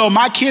sometimes though,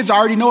 my kids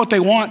already know what they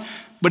want,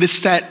 but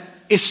it's that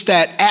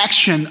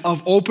action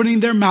of opening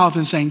their mouth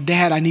and saying,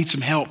 Dad, I need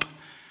some help.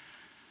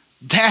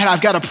 Dad,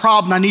 I've got a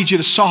problem I need you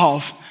to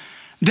solve.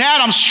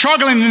 Dad, I'm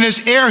struggling in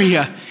this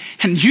area.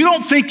 And you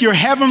don't think your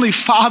Heavenly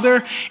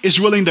Father is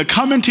willing to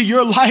come into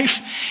your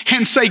life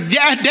and say,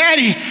 yeah,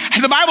 Daddy.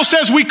 And the Bible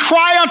says we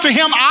cry unto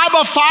him,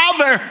 Abba,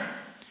 Father.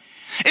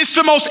 It's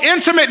the most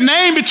intimate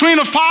name between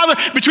a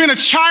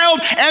child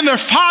and their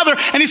father.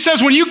 And he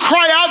says, when you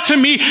cry out to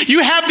me,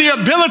 you have the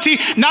ability,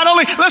 you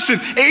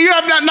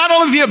have not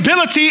only the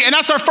ability, and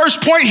that's our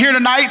first point here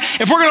tonight.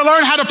 If we're going to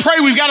learn how to pray,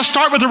 we've got to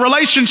start with a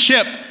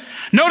relationship.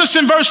 Notice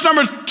in verse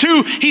number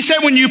 2, he said,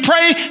 when you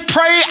pray,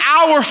 pray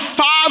our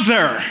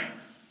Father.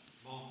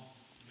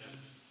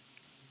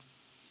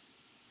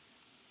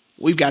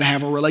 We've got to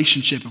have a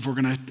relationship if we're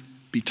going to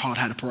be taught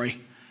how to pray.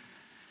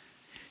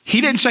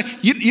 He didn't say,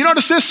 you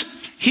notice this?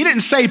 He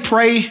didn't say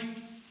pray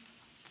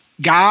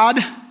God,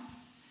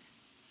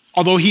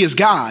 although he is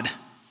God.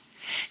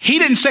 He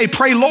didn't say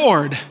pray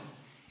Lord,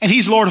 and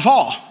he's Lord of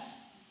all.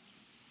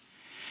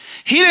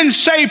 He didn't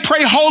say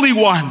pray Holy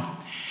One.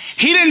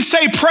 He didn't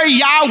say pray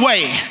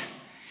Yahweh.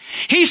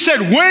 He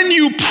said when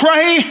you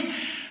pray,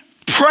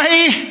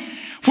 pray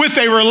with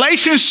a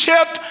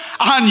relationship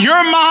on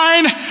your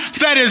mind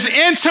that is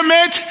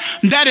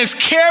intimate, that is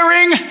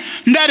caring,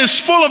 that is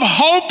full of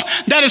hope,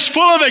 that is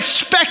full of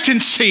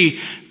expectancy.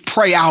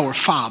 Pray our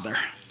Father.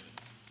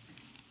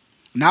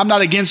 Now, I'm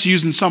not against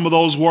using some of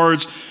those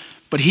words,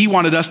 but he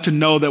wanted us to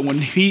know that when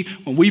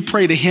we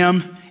pray to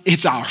him,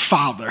 it's our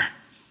Father.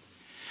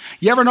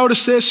 You ever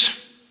notice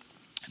this?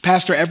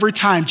 Pastor, every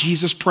time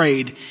Jesus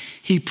prayed,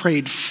 he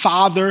prayed,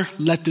 Father,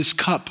 let this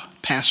cup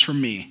pass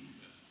from me.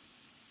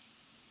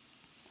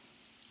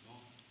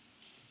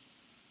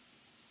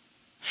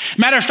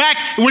 Matter of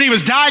fact, when he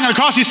was dying on the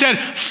cross, he said,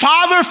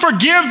 Father,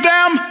 forgive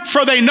them,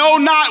 for they know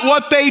not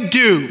what they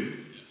do.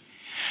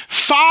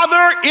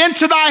 Father,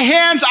 into thy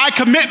hands I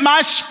commit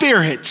my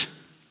spirit.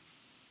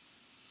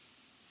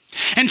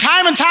 And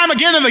time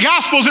again in the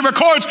Gospels, it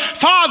records,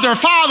 Father,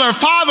 Father,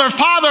 Father,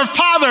 Father,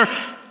 Father.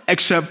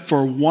 except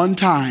for one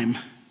time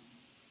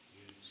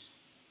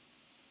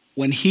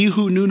when he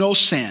who knew no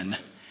sin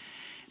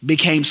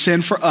became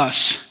sin for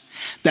us,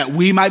 that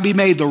we might be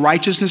made the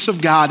righteousness of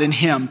God in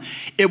him.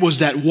 It was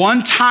that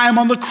one time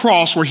on the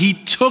cross where he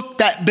took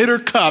that bitter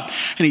cup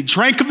and he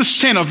drank of the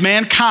sin of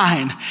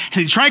mankind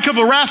and he drank of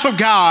the wrath of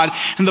God.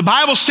 And the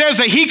Bible says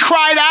that he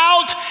cried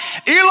out,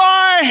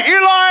 Eli,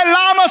 Eli,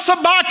 lama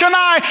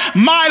sabachthani,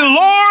 my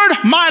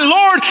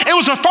Lord. It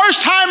was the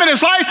first time in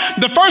his life,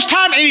 the first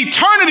time in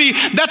eternity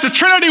that the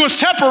Trinity was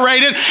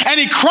separated. And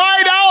he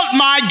cried out,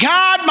 my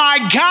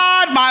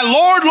God, my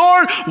Lord,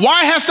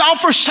 why hast thou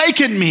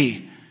forsaken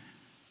me?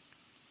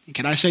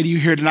 Can I say to you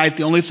here tonight,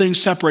 the only thing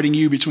separating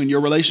you between your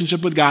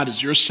relationship with God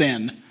is your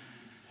sin.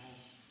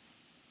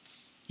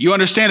 You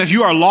understand, if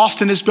you are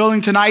lost in this building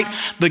tonight,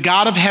 the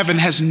God of heaven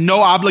has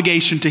no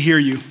obligation to hear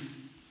you.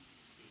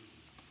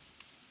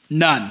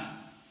 None.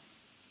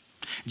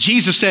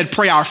 Jesus said,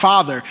 pray our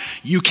Father.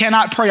 You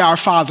cannot pray our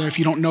Father if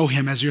you don't know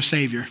him as your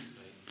Savior.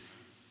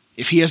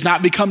 If he has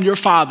not become your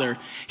Father,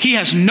 he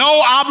has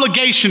no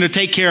obligation to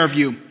take care of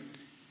you.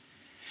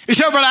 You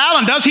say, Brother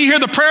Allen, does he hear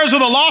the prayers of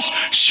the lost?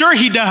 Sure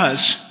he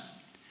does.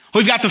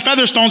 We've got the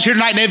Featherstones here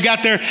tonight, and they've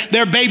got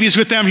their babies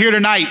with them here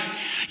tonight.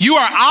 You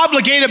are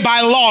obligated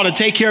by law to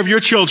take care of your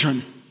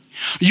children.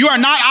 You are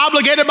not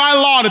obligated by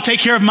law to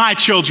take care of my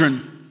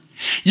children.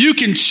 You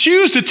can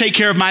choose to take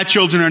care of my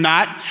children or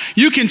not.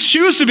 You can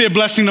choose to be a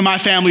blessing to my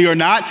family or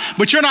not,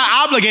 but you're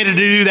not obligated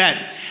to do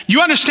that. You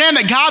understand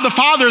that God the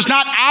Father is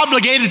not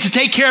obligated to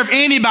take care of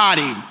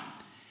anybody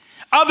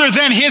other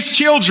than his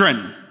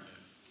children.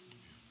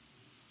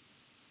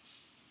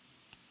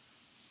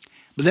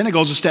 But then it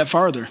goes a step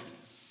farther.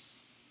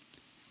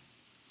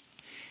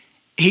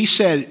 He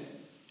said,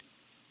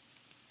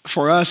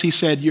 for us, he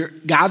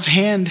said, God's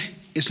hand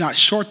is not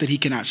short that he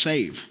cannot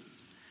save,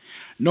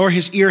 nor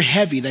his ear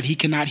heavy that he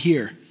cannot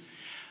hear.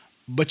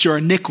 But your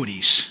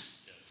iniquities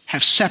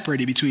have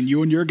separated between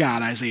you and your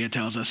God, Isaiah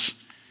tells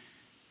us.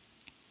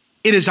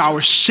 It is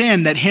our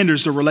sin that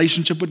hinders the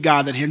relationship with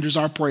God, that hinders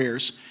our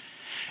prayers.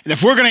 And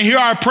if we're going to hear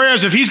our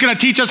prayers, if he's going to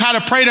teach us how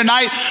to pray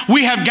tonight,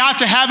 we have got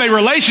to have a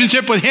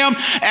relationship with him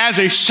as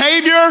a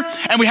Savior,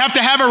 and we have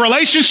to have a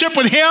relationship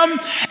with him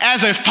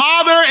as a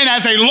Father and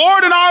as a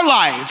Lord in our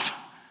life.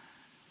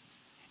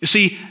 You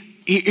see,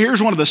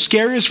 here's one of the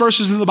scariest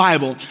verses in the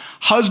Bible.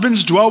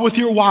 Husbands, dwell with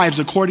your wives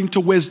according to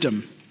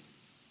wisdom,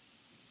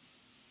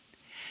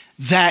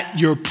 that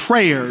your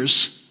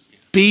prayers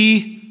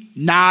be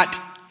not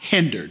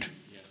hindered.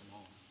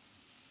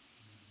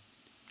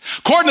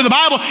 According to the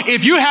Bible,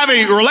 if you have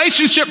a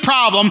relationship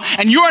problem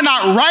and you are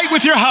not right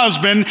with your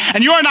husband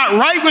and you are not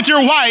right with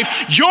your wife,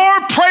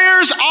 your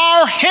prayers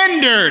are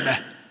hindered.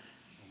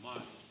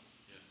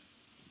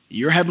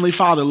 Your heavenly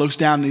Father looks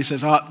down and he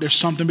says, there's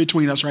something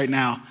between us right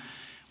now.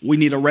 We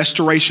need a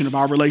restoration of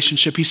our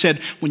relationship. He said,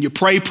 when you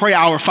pray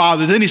our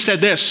Father. Then he said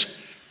this,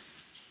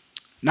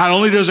 not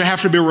only does there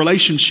have to be a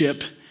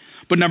relationship,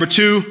 but number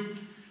two,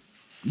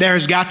 there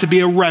has got to be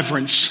a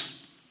reverence.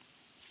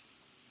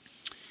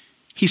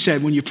 He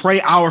said, when you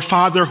pray, our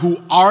Father who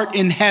art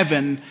in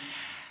heaven,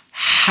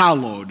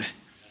 hallowed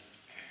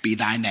be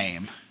thy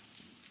name.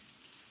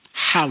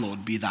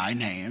 Hallowed be thy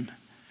name.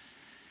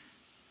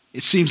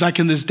 It seems like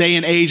in this day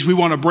and age, we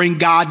want to bring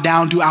God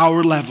down to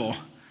our level.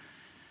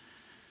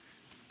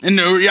 And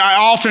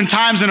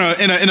oftentimes in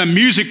a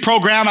music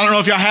program, I don't know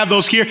if y'all have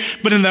those here,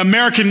 but in the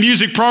American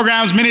music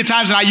programs, many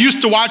times, and I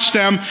used to watch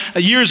them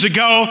years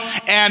ago,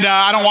 and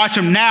I don't watch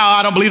them now.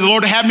 I don't believe the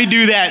Lord to have me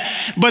do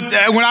that. But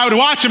when I would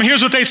watch them,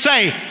 here's what they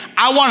say.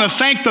 I want to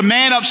thank the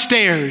man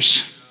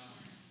upstairs.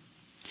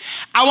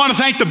 I want to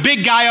thank the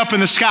big guy up in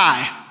the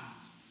sky.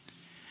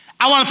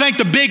 I want to thank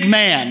the big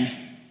man.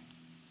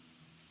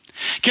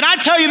 Can I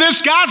tell you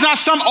this? God's not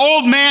some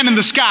old man in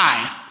the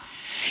sky.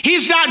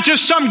 He's not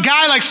just some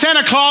guy like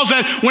Santa Claus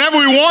that whenever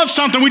we want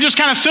something, we just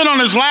kind of sit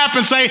on his lap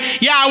and say,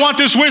 yeah, I want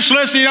this wish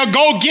list,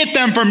 go get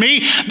them for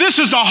me. This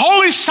is the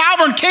holy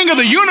sovereign king of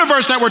the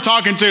universe that we're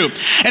talking to.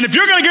 And if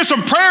you're going to get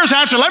some prayers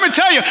answered, let me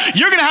tell you,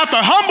 you're going to have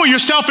to humble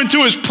yourself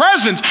into his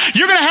presence.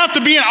 You're going to have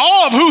to be in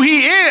awe of who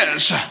he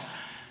is.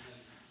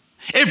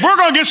 If we're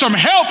going to get some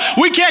help,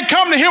 we can't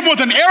come to him with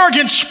an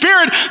arrogant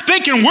spirit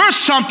thinking we're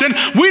something.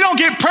 We don't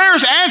get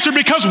prayers answered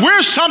because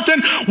we're something.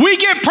 We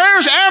get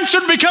prayers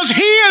answered because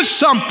he is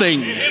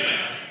something. Amen.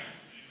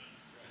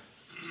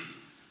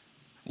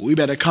 We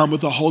better come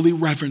with a holy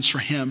reverence for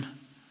him.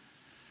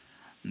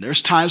 And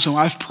there's times when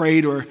I've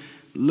prayed or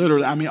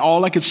literally,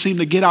 all I could seem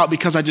to get out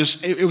because I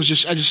just, and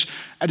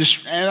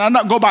I'm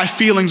not go by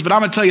feelings, but I'm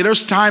going to tell you,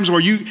 there's times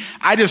where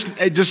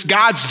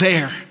God's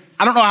there.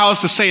 I don't know how else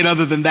to say it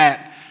other than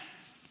that.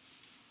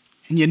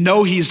 And you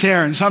know he's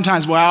there. And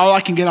sometimes, all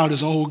I can get out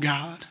is, oh,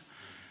 God.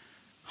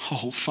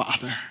 Oh,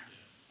 Father.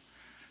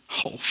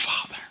 Oh,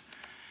 Father.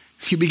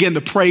 You begin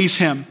to praise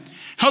him. You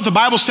know what the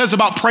Bible says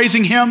about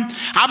praising him?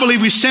 I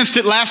believe we sensed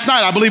it last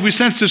night. I believe we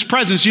sensed his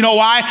presence. You know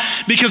why?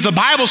 Because the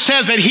Bible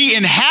says that he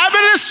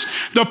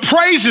inhabits the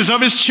praises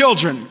of his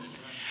children.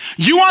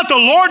 You want the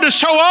Lord to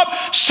show up?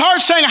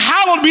 Start saying,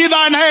 hallowed be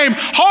thy name.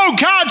 Oh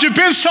God, you've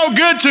been so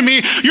good to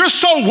me. You're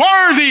so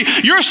worthy.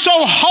 You're so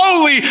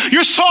holy.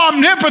 You're so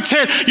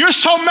omnipotent. You're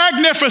so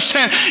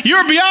magnificent.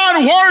 You're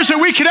beyond words that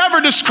we could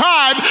ever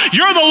describe.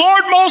 You're the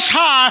Lord Most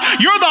High.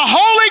 You're the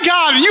holy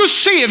God. And you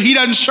see if he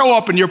doesn't show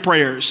up in your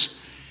prayers.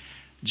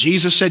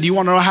 Jesus said, you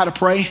want to know how to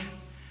pray?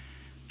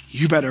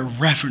 You better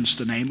reverence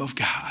the name of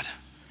God.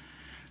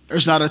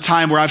 There's not a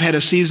time where I've had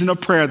a season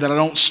of prayer that I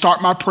don't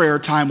start my prayer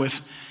time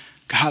with,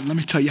 God, let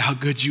me tell you how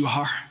good you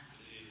are.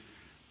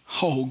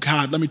 Oh,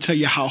 God, let me tell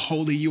you how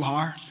holy you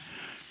are.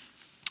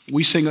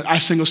 I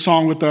sing a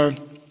song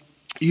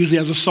usually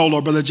as a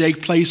solo, Brother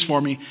Jake plays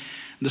for me.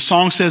 The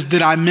song says,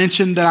 did I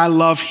mention that I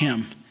love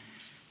him,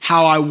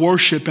 how I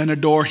worship and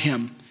adore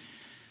him?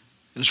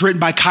 It was written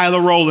by Kyla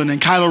Rowland, and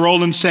Kyla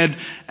Rowland said,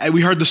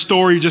 we heard the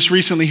story just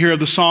recently here of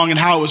the song and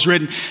how it was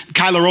written.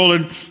 Kyla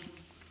Rowland,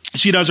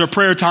 she does her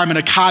prayer time in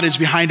a cottage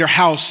behind her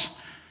house.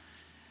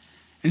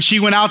 And she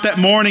went out that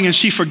morning and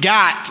she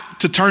forgot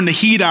to turn the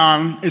heat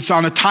on. It's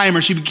on a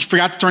timer. She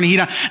forgot to turn the heat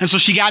on. And so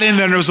she got in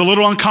there and it was a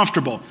little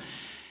uncomfortable.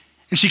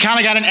 And she kind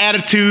of got an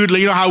attitude,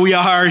 you know how we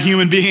are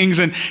human beings.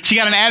 And she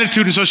got an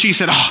attitude. And so she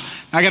said,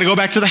 I got to go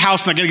back to the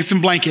house and I got to get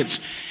some blankets.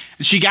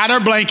 And she got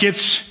her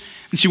blankets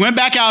and she went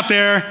back out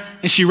there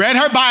and she read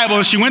her Bible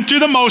and she went through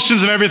the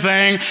motions of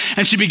everything.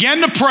 And she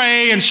began to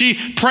pray and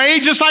she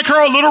prayed just like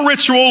her little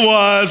ritual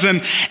was.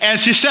 And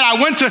she said,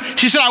 I went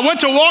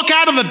to walk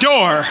out of the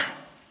door.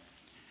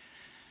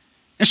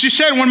 And she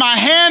said, when my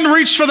hand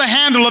reached for the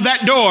handle of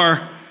that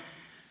door,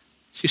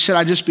 she said,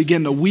 I just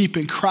began to weep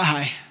and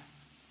cry.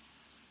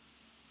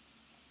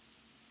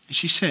 And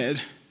she said,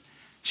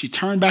 she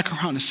turned back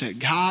around and said,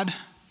 God,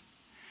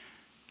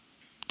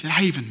 did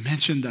I even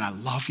mention that I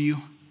love you?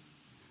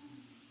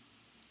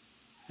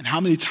 And how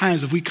many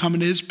times have we come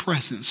into his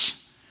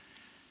presence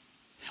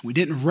and we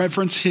didn't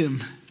reverence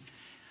him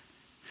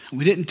and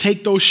we didn't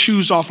take those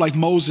shoes off like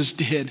Moses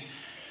did?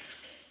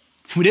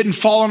 We didn't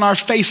fall on our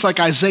face like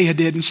Isaiah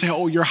did and say,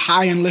 oh, you're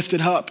high and lifted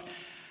up.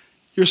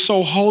 You're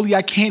so holy,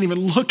 I can't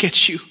even look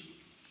at you.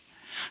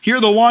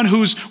 You're the one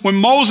when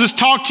Moses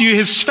talked to you,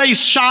 his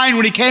face shined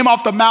when he came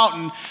off the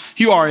mountain.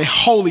 You are a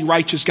holy,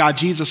 righteous God.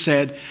 Jesus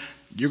said,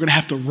 you're going to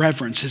have to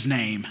reverence his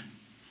name.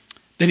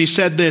 Then he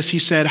said this, he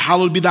said,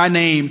 hallowed be thy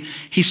name.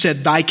 He said,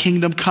 thy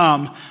kingdom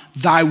come,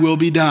 thy will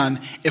be done.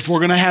 If we're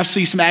going to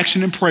see some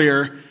action in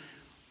prayer,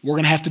 we're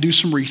going to have to do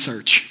some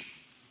research.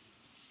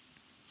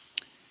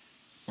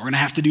 We're going to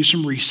have to do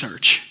some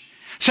research.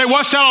 Say,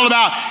 what's that all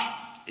about?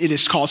 It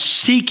is called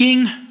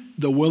seeking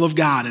the will of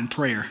God in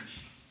prayer.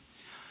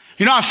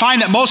 You know, I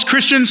find that most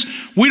Christians,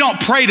 we don't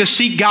pray to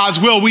seek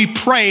God's will. We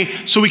pray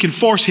so we can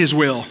force his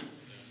will.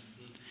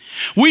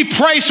 We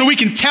pray so we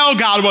can tell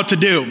God what to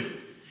do.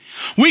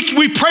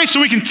 We pray so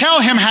we can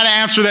tell him how to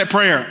answer that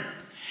prayer.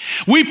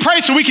 We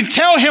pray so we can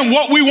tell him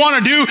what we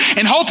want to do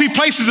and hope he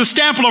places a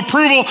stamp of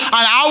approval on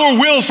our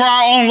will for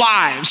our own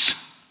lives.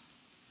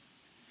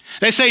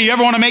 They say, you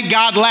ever want to make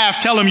God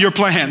laugh, tell him your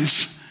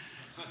plans.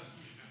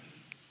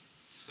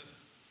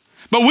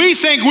 But we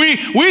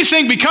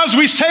think because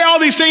we say all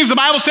these things, the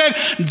Bible said,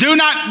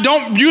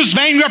 don't use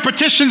vain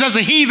repetitions as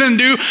the heathen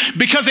do,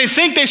 because they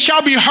think they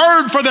shall be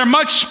heard for their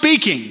much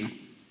speaking.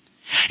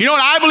 You know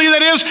what I believe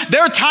that is?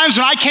 There are times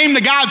when I came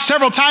to God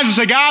several times and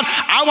said, God,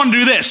 I want to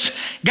do this.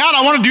 God,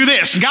 I want to do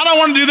this. God, I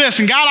want to do this.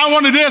 And God, I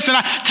want to do this. And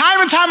time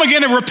and time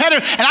again, it's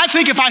repetitive. And I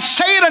think if I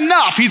say it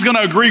enough, he's going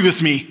to agree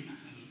with me.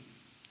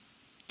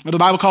 But the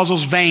Bible calls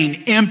those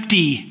vain,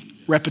 empty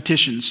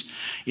repetitions.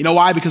 You know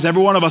why? Because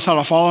every one of us ought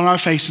to fall on our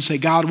face and say,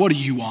 God, what do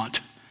you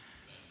want?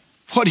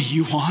 What do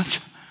you want?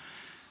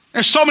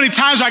 There's so many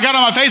times I got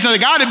on my face and I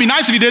said, God, it'd be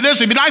nice if you did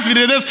this. It'd be nice if you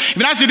did this. It'd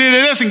be nice if you did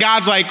this. And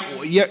God's like,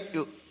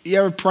 you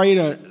ever pray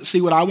to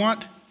see what I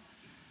want?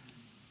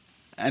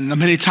 And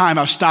many times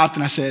I've stopped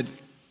and I said,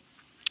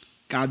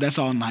 God, that's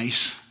all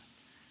nice,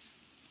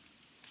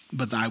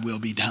 but thy will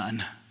be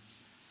done.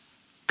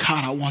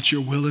 God, I want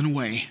your will and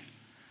way.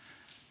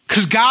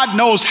 Because God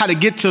knows how to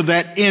get to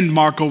that end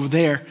mark over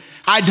there.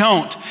 I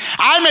don't.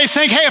 I may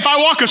think, hey, if I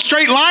walk a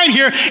straight line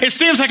here, it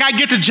seems like I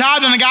get the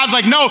job. And God's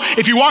like, no,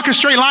 if you walk a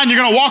straight line, you're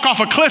going to walk off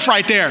a cliff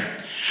right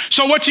there.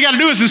 So what you got to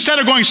do is instead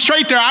of going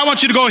straight there, I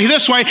want you to go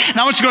this way, and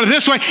I want you to go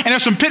this way, and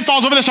there's some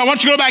pitfalls over there, so I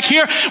want you to go back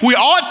here. We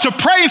ought to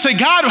pray and say,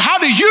 God, how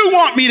do you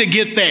want me to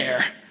get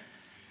there?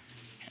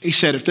 He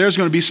said, if there's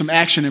going to be some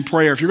action in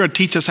prayer, if you're going to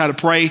teach us how to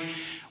pray,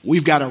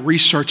 we've got to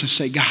research and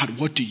say, God,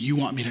 what do you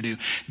want me to do?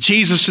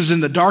 Jesus is in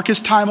the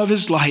darkest time of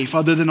his life,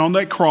 other than on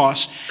that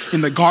cross,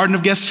 in the Garden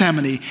of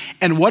Gethsemane.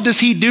 And what does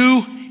he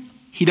do?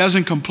 He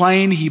doesn't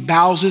complain. He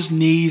bows his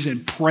knees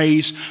and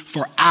prays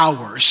for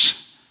hours.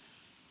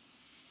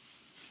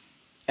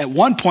 At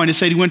one point, it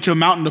said he went to a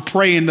mountain to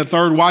pray in the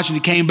third watch and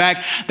he came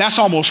back. That's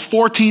almost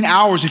 14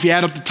 hours if you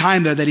add up the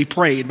time there that he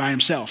prayed by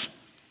himself.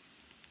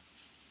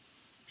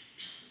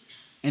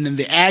 And in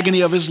the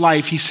agony of his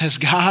life, he says,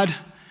 God,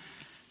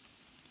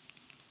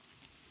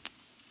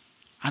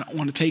 I don't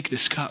want to take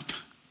this cup.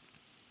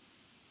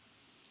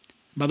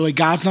 By the way,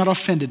 God's not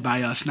offended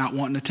by us not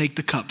wanting to take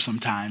the cup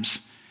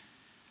sometimes.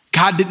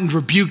 God didn't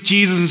rebuke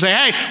Jesus and say,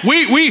 hey,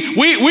 we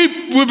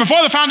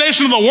before the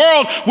foundation of the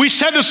world, we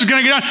said this was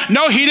going to get done.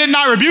 No, he did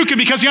not rebuke him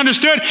because he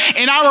understood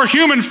in our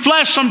human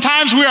flesh,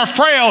 sometimes we are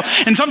frail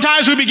and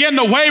sometimes we begin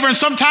to waver and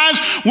sometimes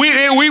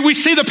we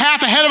see the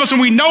path ahead of us and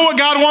we know what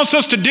God wants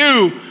us to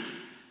do.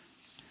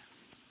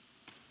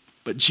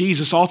 But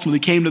Jesus ultimately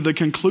came to the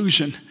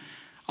conclusion,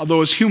 although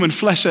his human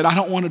flesh said, I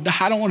don't want to die,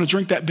 I don't want to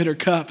drink that bitter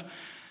cup.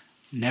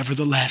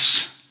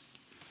 Nevertheless,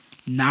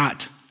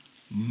 not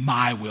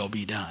my will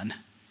be done.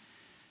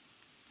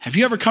 Have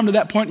you ever come to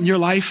that point in your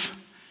life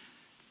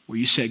where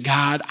you said,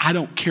 God, I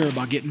don't care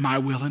about getting my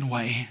will in the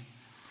way.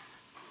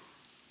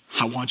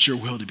 I want your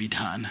will to be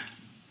done.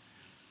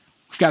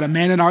 We've got a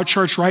man in our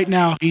church right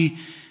now.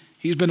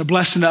 He's been a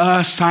blessing to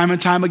us time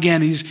and time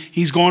again.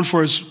 He's going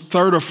for his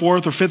 3rd or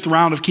 4th or 5th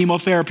round of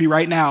chemotherapy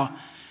right now.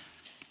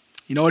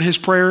 You know what his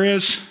prayer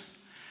is?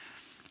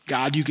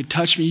 God, you could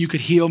touch me, you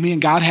could heal me,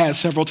 and God has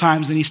several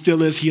times, and he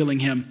still is healing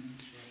him.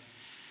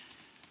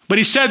 But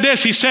he said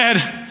this, he said,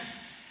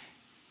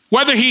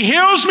 whether he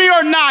heals me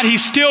or not,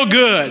 he's still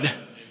good. Amen.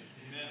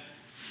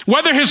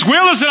 Whether his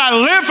will is that I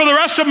live for the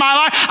rest of my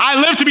life, I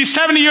live to be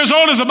 70 years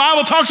old, as the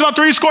Bible talks about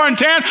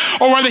 70,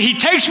 or whether he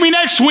takes me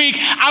next week,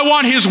 I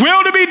want his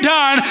will to be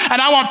done,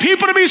 and I want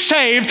people to be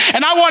saved,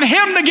 and I want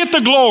him to get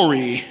the glory.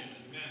 Amen.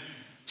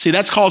 See,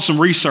 that's called some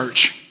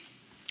research.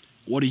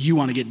 What do you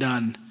want to get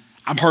done?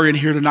 I'm hurrying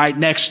here tonight.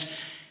 Next,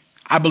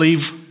 I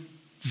believe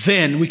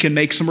then we can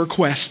make some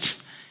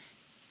requests.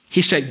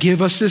 He said,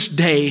 give us this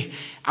day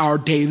our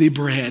daily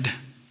bread.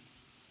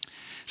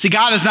 See,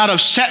 God is not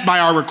upset by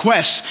our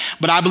requests,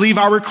 but I believe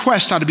our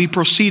requests ought to be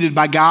proceeded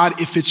by God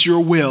if it's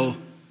your will.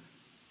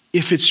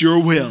 If it's your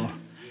will.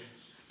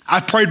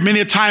 I've prayed many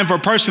a time for a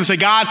person to say,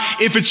 God,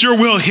 if it's your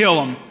will,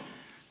 heal him.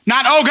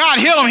 Not, oh God,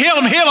 heal him, heal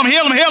him, heal him,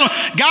 heal him, heal him.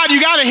 God,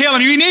 you got to heal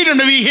him. You need him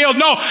to be healed.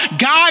 No,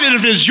 God,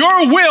 if it's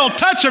your will,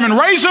 touch him and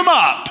raise him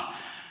up.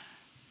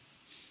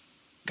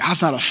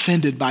 God's not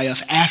offended by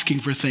us asking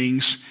for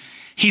things.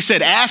 He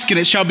said, ask and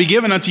it shall be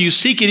given unto you.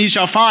 Seek and ye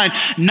shall find.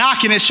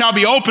 Knock and it shall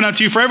be open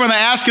unto you. For everyone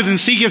that asketh and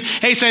seeketh.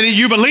 Hey, he said,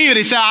 you believe it.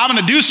 He said, I'm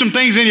going to do some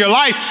things in your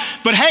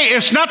life. But hey,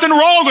 it's nothing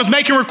wrong with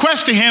making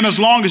requests to him as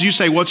long as you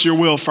say, what's your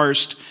will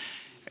first?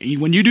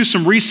 When you do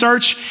some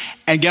research,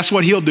 and guess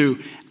what he'll do?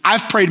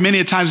 I've prayed many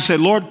a times and said,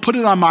 Lord, put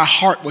it on my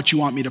heart what you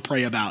want me to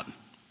pray about.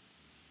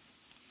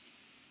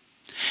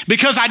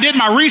 Because I did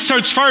my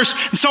research first.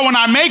 And so when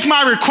I make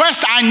my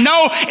request, I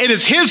know it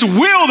is his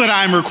will that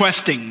I'm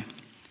requesting.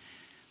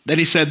 Then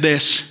he said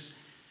this.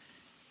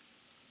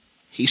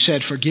 He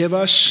said, forgive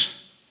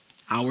us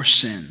our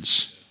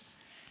sins.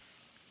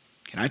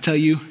 Can I tell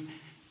you,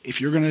 if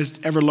you're going to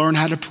ever learn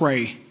how to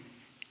pray,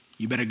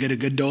 you better get a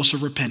good dose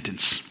of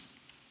repentance.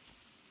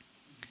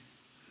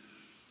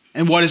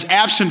 And what is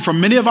absent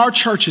from many of our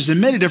churches in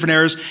many different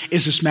areas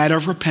is this matter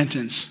of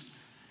repentance.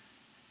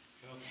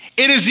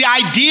 It is the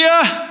idea,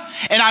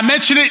 and I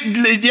mentioned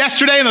it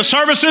yesterday in the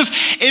services,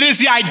 it is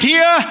the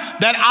idea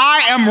that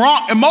I am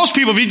wrong. And most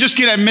people, if you just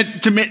get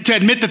to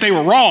admit that they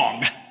were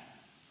wrong.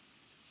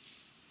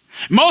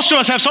 Most of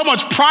us have so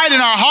much pride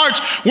in our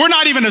hearts, we're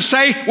not even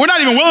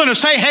willing to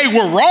say, hey,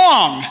 we're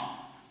wrong.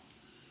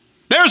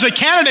 There's a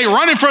candidate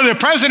running for the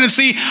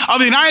presidency of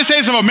the United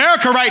States of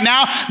America right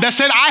now that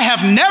said, I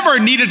have never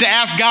needed to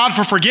ask God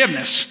for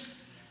forgiveness.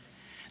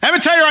 Let me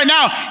tell you right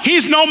now,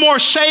 he's no more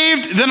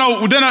saved than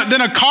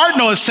a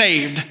cardinal is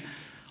saved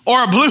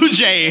or a blue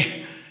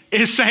jay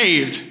is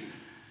saved.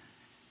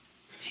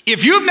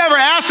 If you've never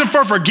asked him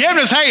for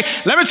forgiveness, hey,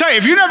 let me tell you,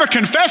 if you never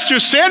confessed your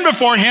sin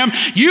before him,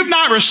 you've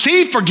not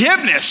received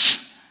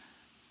forgiveness.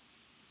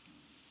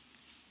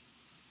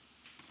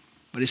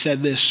 But he said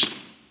this,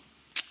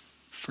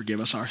 forgive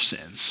us our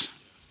sins.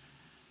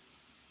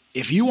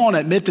 If you want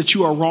to admit that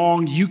you are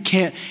wrong, you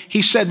can't.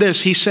 He said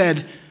this, he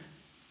said,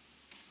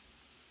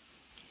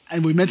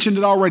 and we mentioned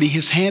it already,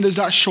 his hand is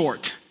not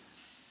short.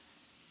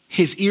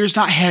 His ear's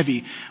not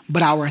heavy,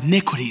 but our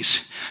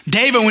iniquities.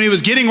 David, when he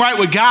was getting right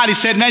with God, he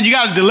said, man, you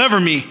got to deliver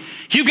me.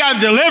 You've got to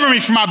deliver me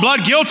from my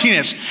blood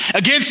guiltiness.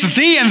 Against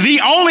thee and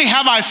thee only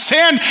have I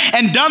sinned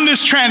and done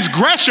this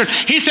transgression.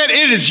 He said,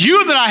 it is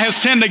you that I have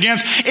sinned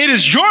against. It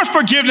is your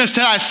forgiveness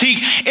that I seek.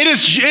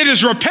 It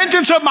is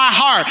repentance of my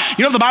heart.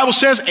 You know what the Bible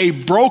says? A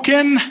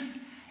broken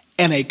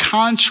and a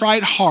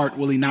contrite heart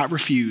will he not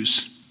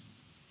refuse.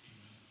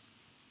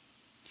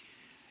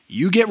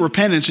 You get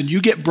repentance and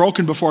you get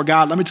broken before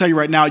God, let me tell you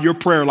right now, your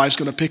prayer life's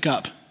going to pick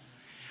up.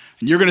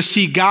 And you're going to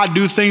see God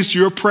do things to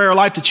your prayer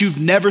life that you've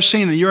never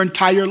seen in your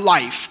entire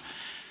life.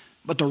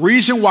 But the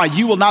reason why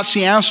you will not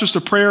see answers to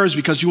prayer is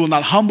because you will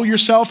not humble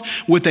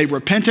yourself with a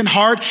repentant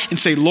heart and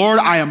say, Lord,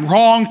 I am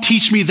wrong.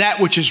 Teach me that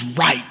which is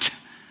right.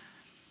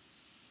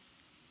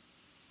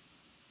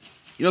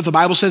 You know what the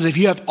Bible says? If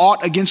you have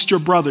aught against your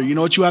brother, you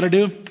know what you ought to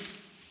do?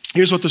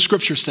 Here's what the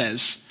scripture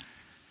says.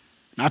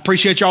 And I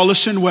appreciate y'all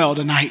listening well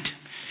tonight.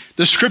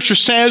 The scripture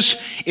says,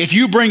 if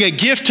you bring a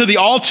gift to the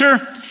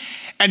altar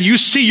and you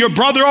see your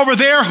brother over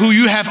there who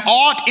you have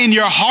aught in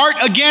your heart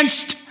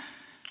against.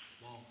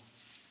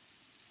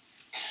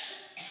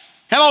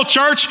 Hello,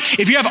 church.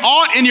 If you have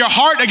aught in your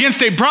heart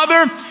against a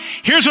brother,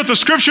 Here's what the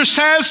scripture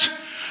says.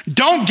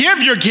 Don't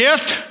give your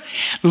gift.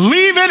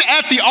 Leave it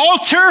at the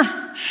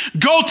altar.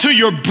 Go to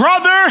your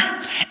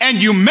brother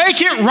and you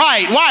make it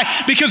right.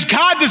 Why? Because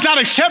God does not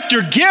accept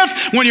your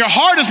gift when your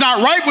heart is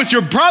not right with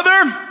your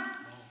brother.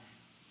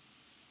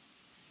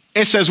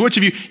 It says, which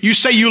of you, you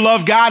say you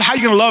love God. How are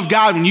you going to love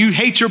God when you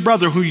hate your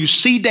brother who you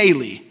see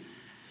daily?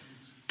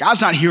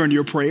 God's not hearing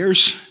your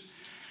prayers.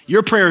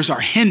 Your prayers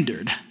are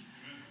hindered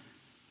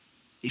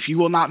if you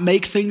will not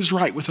make things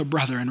right with a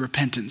brother in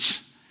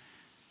repentance.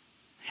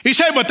 He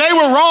said, but they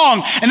were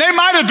wrong, and they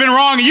might have been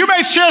wrong, and you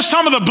may share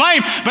some of the blame,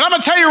 but I'm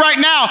going to tell you right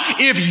now,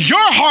 if your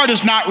heart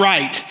is not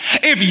right,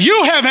 if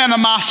you have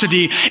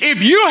animosity,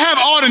 if you have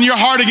aught in your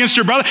heart against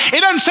your brother,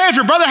 it doesn't say if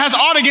your brother has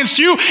aught against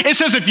you, it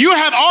says if you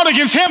have aught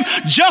against him,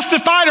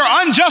 justified or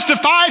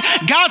unjustified,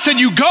 God said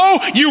you go,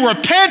 you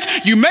repent,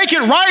 you make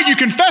it right, you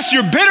confess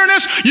your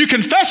bitterness, you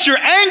confess your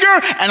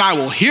anger, and I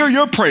will hear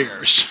your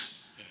prayers.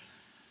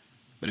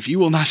 But if you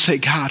will not say,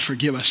 God,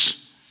 forgive us.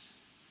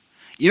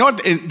 You know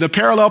what the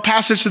parallel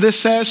passage to this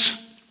says?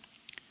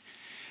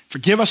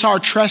 Forgive us our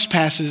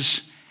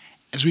trespasses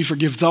as we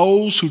forgive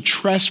those who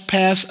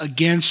trespass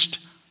against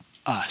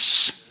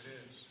us.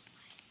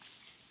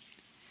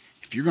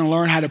 If you're going to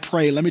learn how to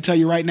pray, let me tell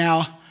you right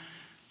now,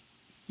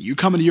 you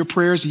come into your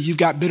prayers and you've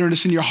got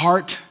bitterness in your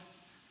heart.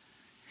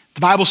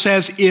 The Bible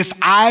says, if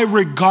I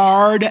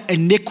regard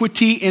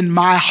iniquity in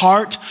my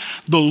heart,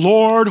 the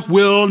Lord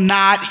will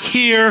not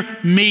hear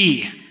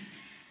me.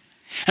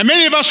 And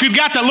many of us, we've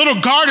got that little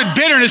guarded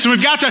bitterness and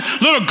we've got that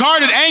little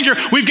guarded anger.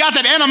 We've got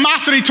that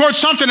animosity towards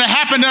something that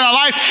happened in our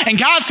life. And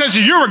God says,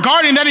 if you're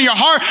regarding that in your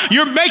heart,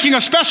 you're making a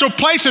special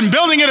place and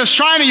building it a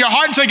shrine in your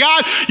heart and say,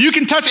 God, you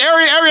can touch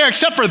every area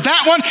except for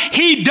that one.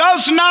 He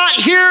does not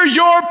hear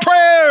your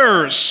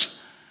prayers.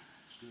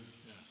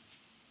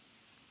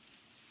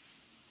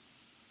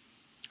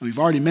 We've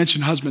already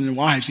mentioned husbands and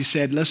wives. He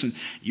said, listen,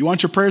 you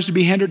want your prayers to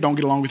be hindered? Don't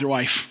get along with your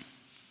wife.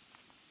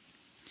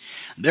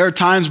 There are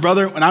times,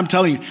 brother, when I'm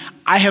telling you,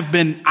 I have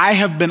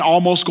been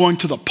almost going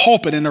to the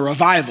pulpit in a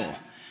revival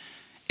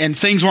and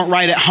things weren't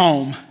right at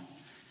home.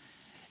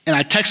 And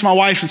I text my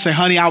wife and say,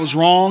 honey, I was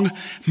wrong.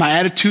 My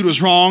attitude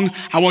was wrong.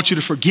 I want you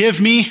to forgive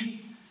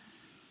me.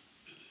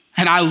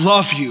 And I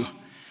love you.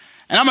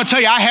 And I'm going to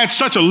tell you, I had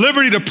such a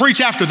liberty to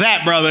preach after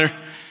that, brother.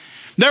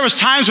 There was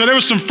times where there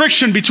was some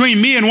friction between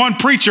me and one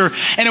preacher,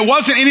 and it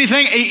wasn't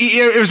anything.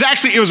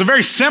 It was a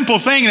very simple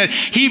thing that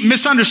he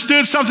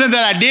misunderstood something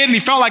that I did, and he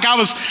felt like I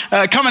was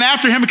coming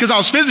after him because I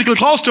was physically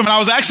close to him, and I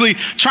was actually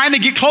trying to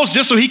get close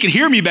just so he could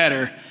hear me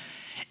better.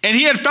 And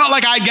he had felt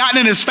like I'd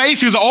gotten in his face.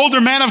 He was an older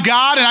man of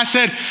God, and I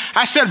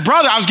said,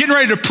 brother, I was getting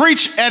ready to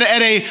preach at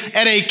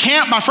a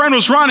camp my friend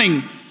was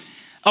running,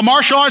 a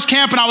martial arts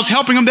camp, and I was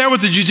helping him there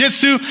with the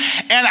jiu-jitsu.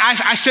 And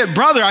I said,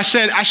 brother, I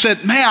said,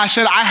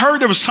 I heard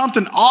there was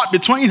something odd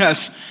between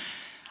us.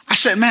 I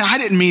said, man, I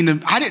didn't mean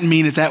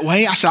it that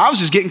way. I said, I was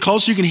just getting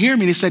close so you can hear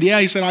me. And he said,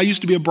 yeah. He said, I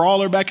used to be a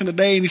brawler back in the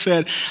day. And he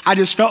said, I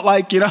just felt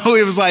like,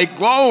 it was like,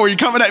 whoa, are you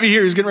coming at me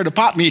here? He's getting ready to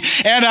pop me.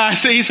 And I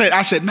said,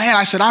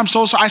 I'm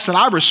so sorry. I said,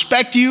 I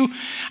respect you.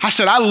 I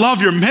said, I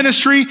love your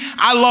ministry.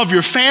 I love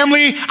your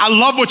family. I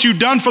love what you've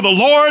done for the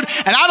Lord.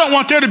 And I don't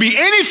want there to be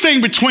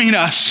anything between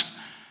us.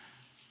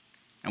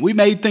 And we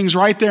made things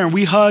right there, and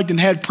we hugged and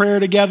had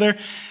prayer together.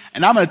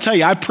 And I'm going to tell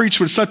you, I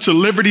preached with such a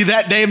liberty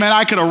that day, man.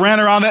 I could have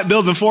ran around that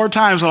building 4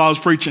 times while I was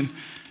preaching.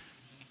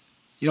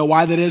 You know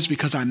why that is?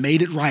 Because I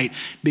made it right.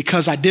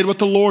 Because I did what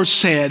the Lord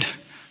said.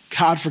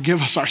 God,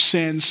 forgive us our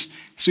sins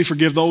as we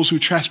forgive those who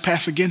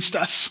trespass against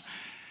us.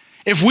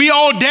 If we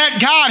owe debt,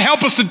 God,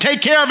 help us to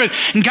take care of it.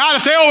 And God,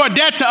 if they owe a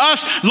debt to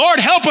us, Lord,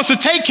 help us to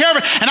take care of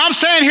it. And I'm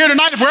saying here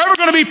tonight, if we're ever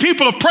going to be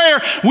people of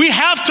prayer, we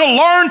have to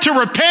learn to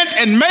repent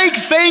and make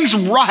things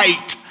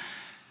right,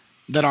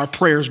 that our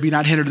prayers be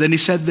not hindered. Then he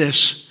said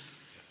this.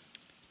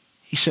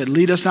 He said,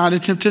 lead us not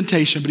into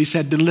temptation, but he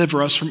said,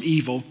 deliver us from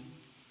evil.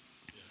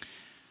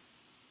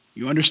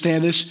 You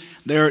understand this?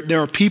 There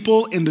are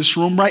people in this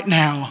room right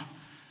now.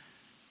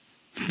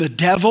 The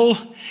devil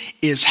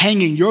is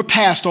hanging your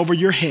past over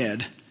your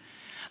head.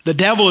 The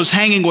devil is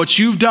hanging what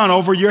you've done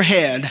over your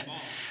head.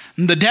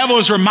 And the devil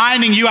is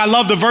reminding you, I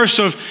love the verse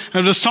of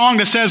the song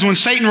that says, when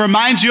Satan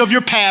reminds you of your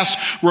past,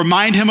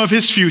 remind him of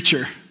his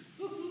future.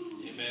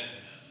 Amen.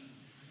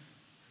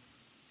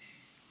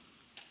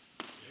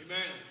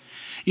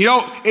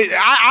 Amen.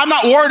 I'm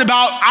not worried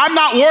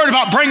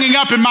about bringing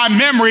up in my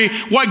memory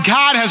what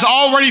God has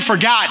already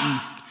forgotten.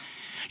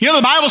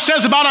 The Bible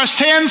says about our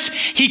sins,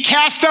 he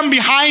cast them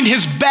behind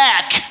his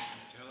back.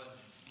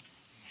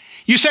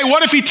 You say,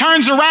 what if he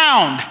turns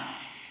around?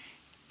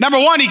 Number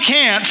one, he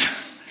can't.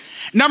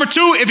 Number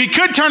two, if he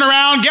could turn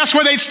around, guess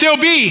where they'd still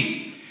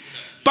be?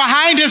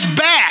 Behind his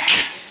back.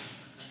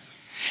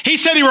 He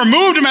said he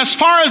removed them as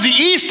far as the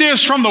east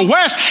is from the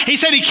west. He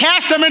said he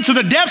cast them into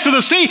the depths of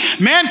the sea.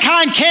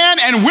 Mankind can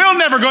and will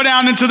never go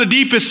down into the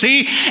deepest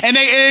sea. And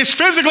it's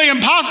physically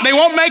impossible. They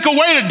won't make a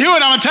way to do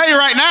it. I'm going to tell you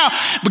right now.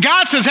 But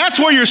God says that's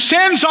where your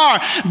sins are.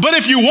 But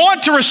if you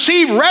want to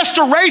receive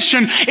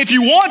restoration, if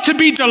you want to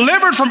be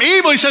delivered from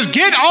evil, he says,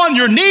 get on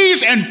your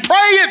knees and pray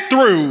it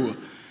through.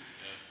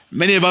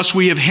 Many of us,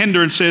 we have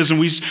hindrances,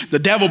 and the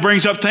devil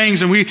brings up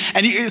things,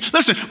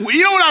 listen,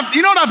 you know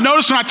what I've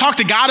noticed when I talk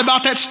to God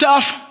about that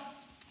stuff?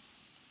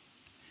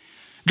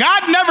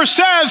 God never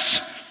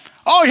says,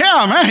 oh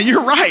yeah, man,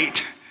 you're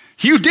right.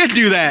 You did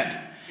do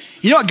that.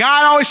 You know what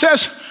God always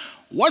says?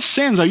 What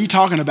sins are you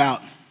talking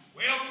about?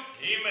 Well,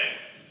 amen.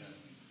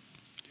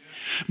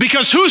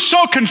 Because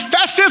whoso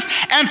confesseth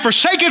and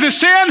forsaketh his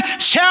sin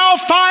shall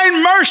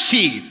find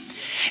mercy.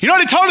 You know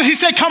what he told us? He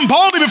said, come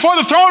boldly before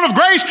the throne of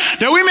grace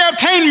that we may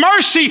obtain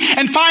mercy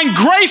and find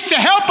grace to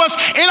help us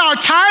in our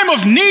time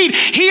of need.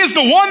 He is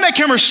the one that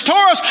can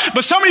restore us.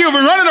 But some of you have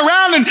been running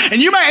around and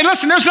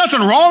listen, there's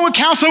nothing wrong with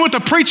counseling with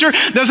the preacher.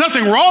 There's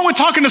nothing wrong with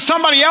talking to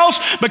somebody else.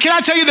 But can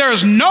I tell you, there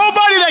is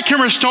nobody that can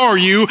restore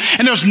you,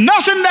 and there's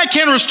nothing that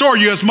can restore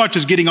you as much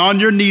as getting on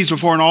your knees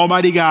before an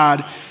almighty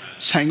God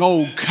saying,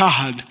 oh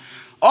God,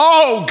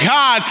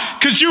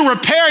 could you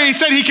repair? He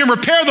said he can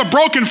repair the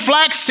broken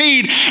flax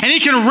seed, and he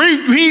can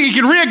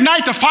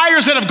reignite the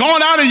fires that have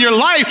gone out in your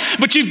life.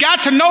 But you've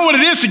got to know what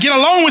it is to get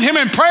alone with him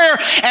in prayer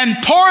and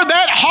pour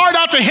that heart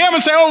out to him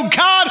and say, oh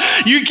God,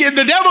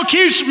 the devil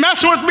keeps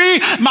messing with me.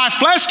 My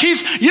flesh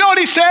keeps, you know what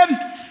he said?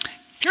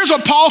 Here's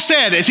what Paul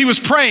said as he was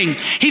praying.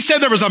 He said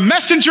there was a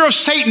messenger of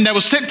Satan that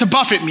was sent to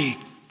buffet me.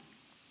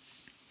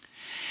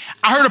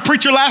 I heard a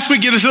preacher last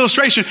week give this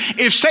illustration.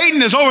 If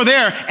Satan is over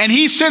there and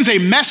he sends a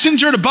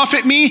messenger to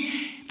buffet me,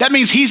 that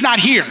means he's not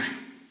here.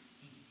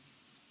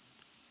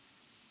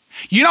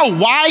 You know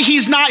why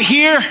he's not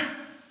here?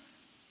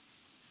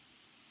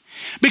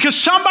 Because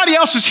somebody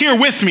else is here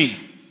with me.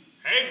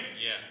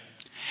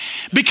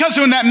 Because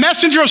when that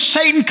messenger of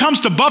Satan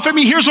comes to buffet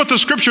me, here's what the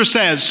scripture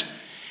says.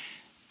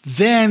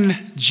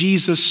 Then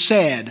Jesus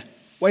said,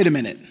 wait a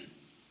minute.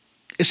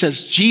 It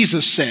says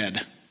Jesus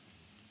said.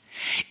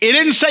 It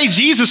didn't say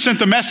Jesus sent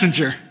the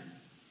messenger.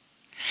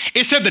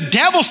 It said the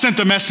devil sent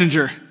the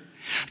messenger.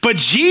 But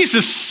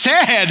Jesus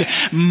said,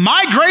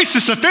 my grace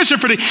is sufficient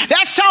for thee.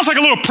 That sounds like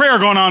a little prayer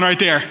going on right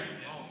there.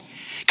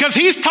 Because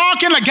he's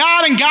talking to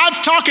God and God's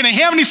talking to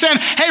him, and he's saying,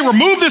 hey,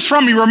 remove this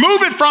from me,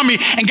 remove it from me.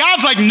 And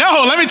God's like,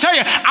 no, let me tell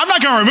you, I'm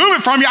not going to remove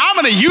it from you. I'm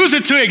going to use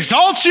it to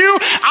exalt you.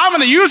 I'm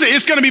going to use it.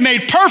 It's going to be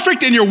made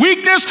perfect in your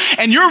weakness,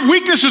 and your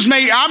weakness is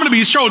made, I'm going to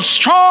be showed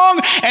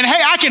strong. And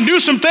hey, I can do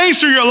some things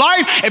through your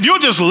life if you'll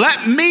just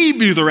let me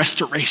do the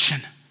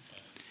restoration.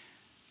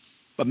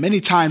 But many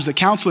times the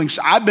counseling,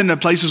 I've been to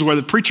places where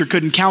the preacher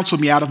couldn't counsel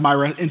me out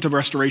of into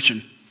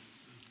restoration.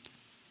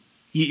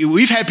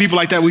 We've had people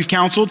like that we've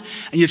counseled,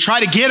 and you try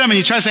to get them, and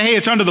you try to say, hey,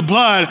 it's under the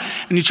blood,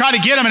 and you try to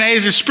get them, and hey,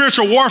 it's a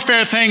spiritual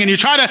warfare thing, and you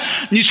try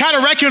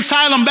to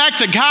reconcile them back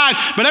to God.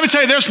 But let me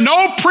tell you, there's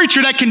no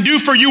preacher that can do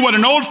for you what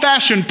an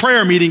old-fashioned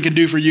prayer meeting can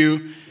do for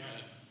you.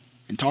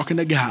 And talking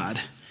to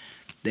God.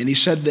 Then he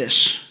said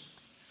this.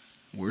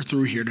 We're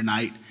through here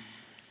tonight.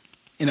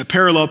 In a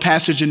parallel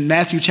passage in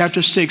Matthew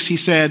chapter 6, he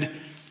said,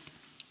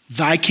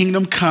 thy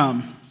kingdom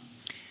come,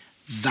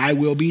 thy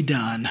will be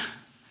done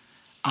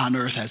on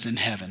earth as in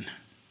heaven.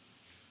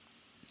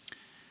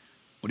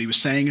 What he was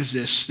saying is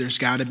this: there's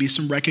got to be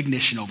some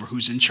recognition over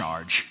who's in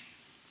charge.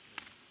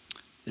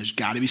 There's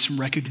got to be some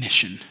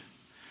recognition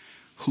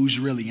who's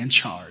really in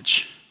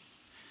charge.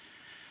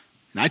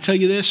 And I tell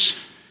you this,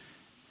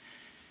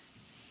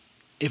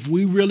 if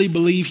we really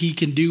believe he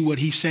can do what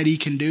he said he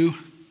can do,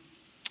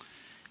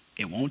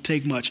 it won't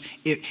take much.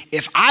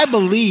 If I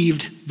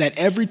believed that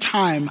every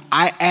time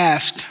I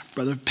asked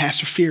Brother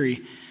Pastor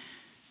Fury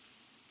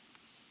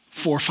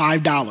for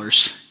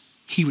 $5,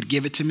 he would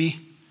give it to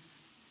me,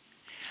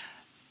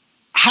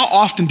 how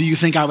often do you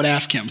think I would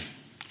ask him?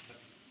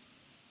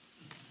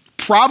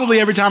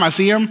 Probably every time I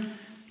see him.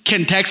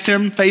 Can text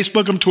him,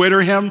 Facebook him, Twitter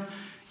him,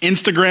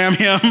 Instagram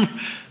him.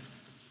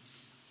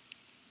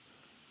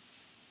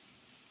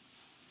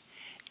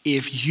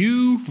 If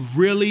you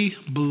really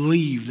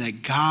believe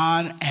that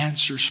God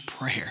answers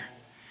prayer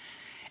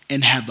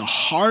and have the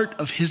heart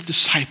of his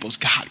disciples,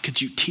 God, could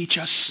you teach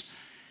us?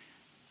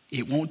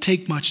 It won't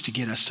take much to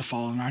get us to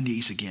fall on our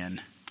knees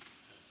again.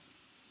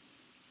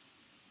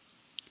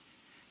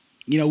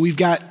 You know, we've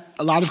got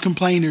a lot of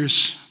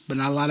complainers, but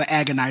not a lot of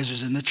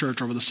agonizers in the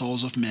church over the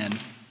souls of men.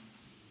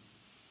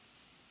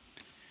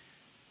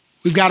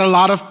 We've got a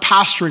lot of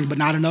posturing, but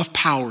not enough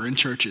power in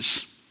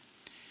churches.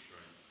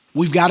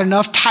 We've got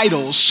enough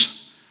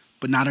titles,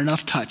 but not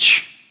enough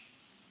touch.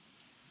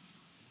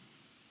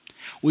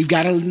 We've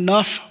got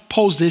enough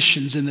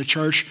positions in the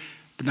church,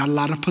 but not a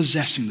lot of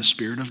possessing the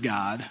Spirit of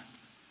God.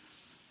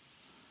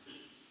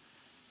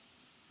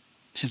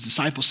 His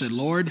disciples said,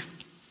 Lord,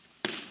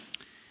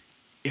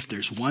 if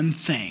there's one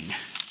thing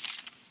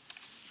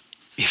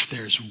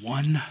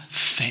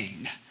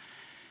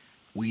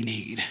we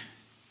need,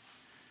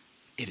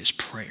 it is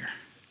prayer.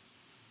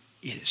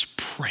 It is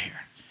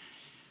prayer.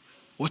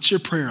 What's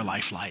your prayer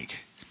life like?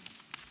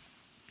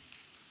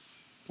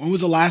 When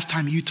was the last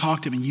time you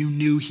talked to him and you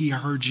knew he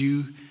heard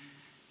you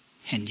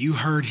and you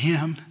heard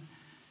him?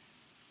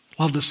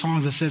 Love the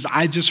song that says,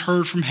 I just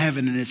heard from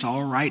heaven and it's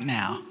all right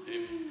now.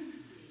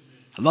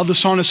 I love the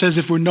song that says,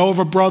 if we know of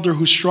a brother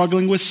who's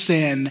struggling with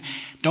sin,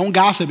 don't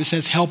gossip. It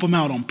says, help him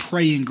out on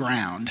praying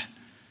ground.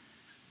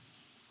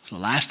 The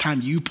last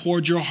time you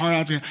poured your heart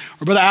out to him.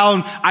 Or Brother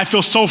Allen, I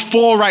feel so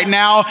full right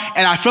now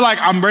and I feel like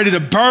I'm ready to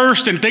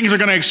burst and things are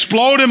going to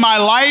explode in my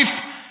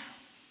life.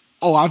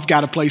 Oh, I've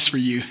got a place for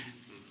you.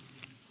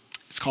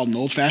 It's called an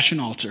old-fashioned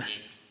altar.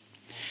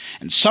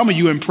 And some of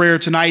you in prayer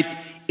tonight,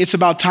 it's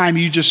about time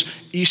you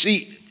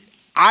see,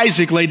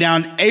 Isaac laid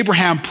down,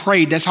 Abraham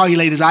prayed. That's how he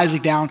laid his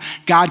Isaac down.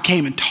 God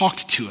came and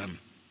talked to him.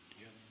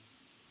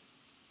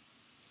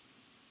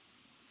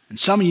 And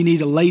some of you need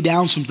to lay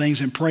down some things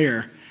in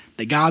prayer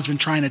that God's been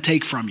trying to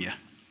take from you.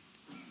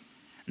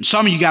 And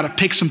some of you got to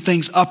pick some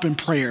things up in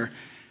prayer.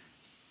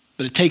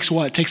 But it takes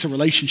what? It takes a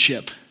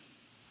relationship.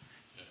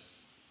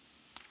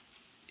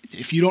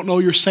 If you don't know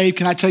you're saved,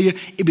 can I tell you,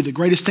 it'd be the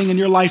greatest thing in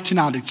your life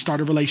tonight to start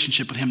a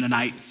relationship with him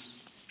tonight.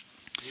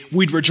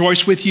 We'd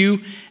rejoice with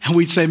you and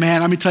we'd say, man,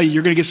 let me tell you,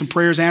 you're going to get some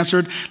prayers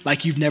answered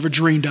like you've never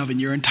dreamed of in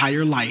your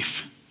entire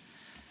life.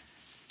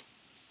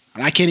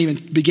 And I can't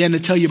even begin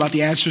to tell you about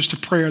the answers to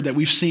prayer that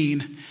we've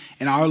seen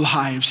in our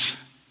lives.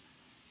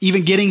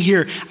 Even getting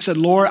here, I said,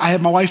 Lord, I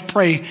had my wife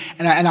pray,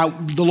 and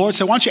the Lord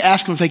said, why don't you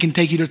ask them if they can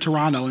take you to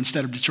Toronto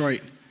instead of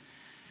Detroit?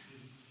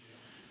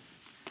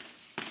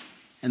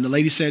 And the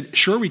lady said,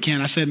 sure we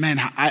can. I said, man,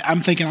 I'm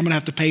thinking I'm going to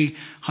have to pay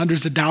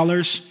hundreds of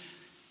dollars.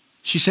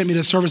 She sent me to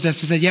the service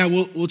desk and said, yeah,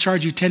 we'll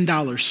charge you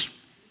 $10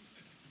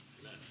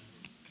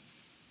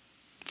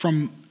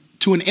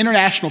 to an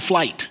international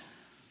flight.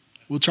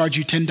 We'll charge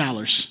you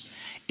 $10.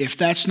 If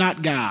that's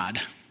not God,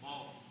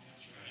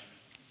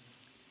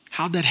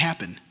 how'd that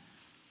happen?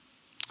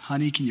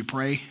 Honey, can you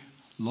pray?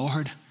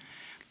 Lord,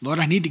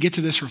 I need to get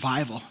to this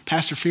revival.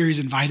 Pastor Feary's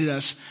invited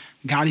us.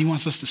 God, he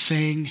wants us to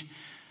sing.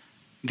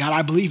 God,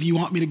 I believe you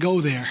want me to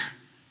go there.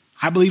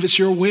 I believe it's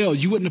your will.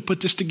 You wouldn't have put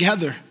this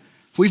together.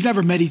 We've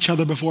never met each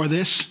other before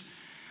this,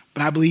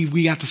 but I believe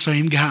we got the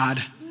same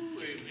God.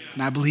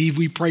 And I believe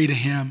we pray to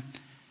him.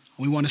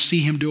 We want to see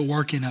him do a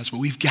work in us, but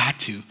we've got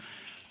to.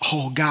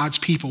 Oh, God's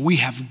people, we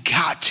have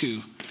got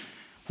to.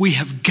 We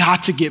have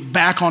got to get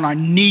back on our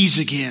knees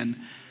again.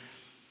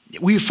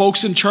 We have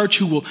folks in church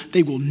who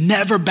will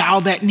never bow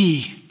that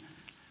knee.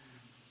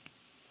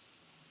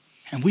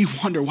 And we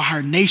wonder why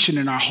our nation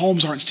and our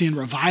homes aren't seeing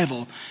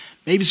revival.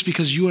 Maybe it's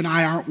because you and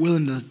I aren't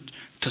willing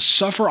to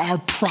suffer our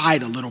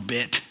pride a little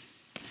bit.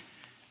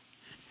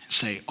 And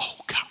say, oh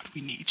God,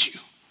 we need you.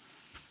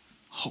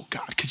 Oh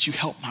God, could you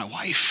help my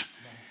wife?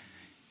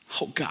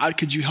 Oh God,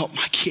 could you help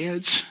my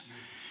kids?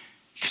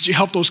 Could you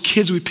help those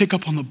kids we pick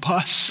up on the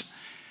bus?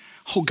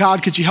 Oh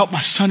God, could you help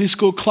my Sunday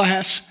school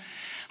class?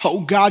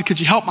 Oh God, could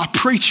you help my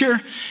preacher?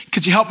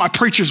 Could you help my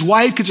preacher's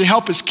wife? Could you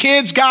help his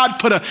kids? God,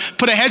 put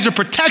a hedge of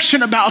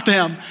protection about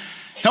them.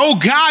 Oh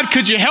God,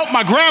 could you help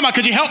my grandma?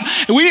 Could you help?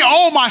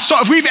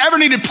 If we've ever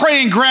needed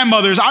praying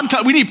grandmothers,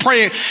 we need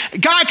praying.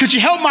 God, could you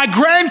help my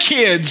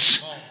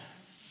grandkids?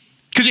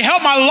 Could you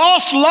help my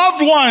lost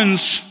loved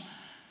ones?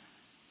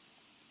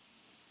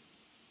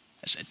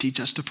 I said, teach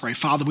us to pray.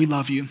 Father, we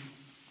love you.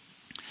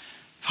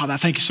 Father, I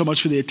thank you so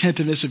much for the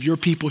attentiveness of your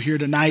people here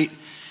tonight.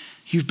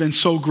 You've been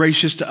so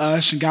gracious to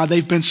us. And God,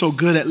 they've been so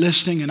good at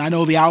listening. And I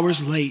know the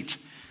hour's late.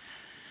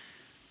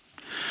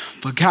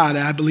 But God,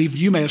 I believe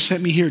you may have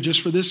sent me here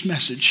just for this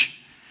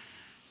message.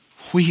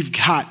 We have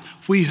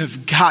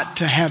got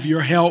to have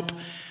your help.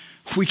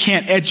 We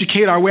can't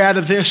educate our way out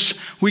of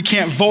this. We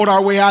can't vote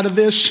our way out of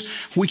this.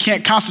 We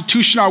can't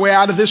constitution our way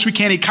out of this. We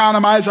can't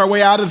economize our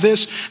way out of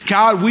this.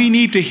 God, we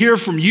need to hear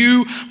from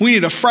you. We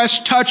need a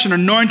fresh touch and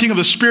anointing of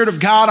the Spirit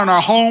of God on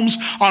our homes,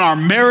 on our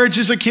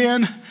marriages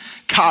again.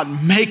 God,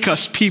 make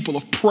us people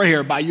of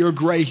prayer by your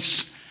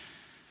grace.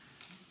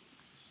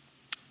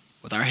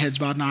 With our heads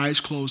bowed and our eyes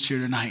closed here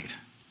tonight,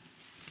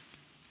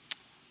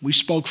 we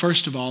spoke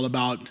first of all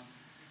about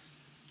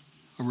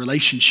a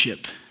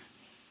relationship.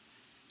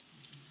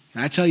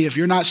 And I tell you, if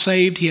you're not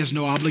saved, he has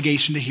no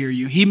obligation to hear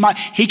you.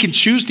 He can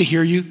choose to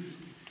hear you.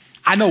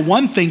 I know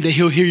one thing that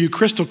he'll hear you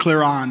crystal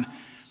clear on.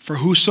 For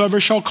whosoever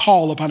shall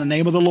call upon the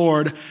name of the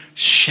Lord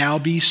shall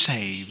be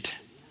saved.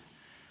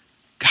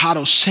 God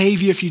will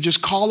save you if you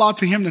just call out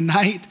to him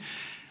tonight.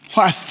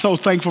 Well, I'm so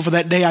thankful for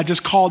that day I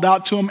just called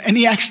out to him and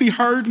he actually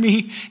heard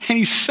me and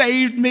he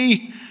saved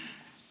me.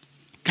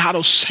 God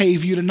will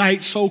save you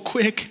tonight so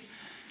quick.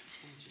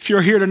 If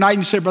you're here tonight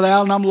and you say, Brother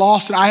Allen, I'm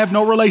lost and I have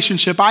no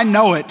relationship. I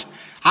know it.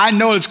 I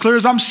know it as clear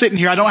as I'm sitting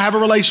here. I don't have a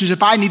relationship.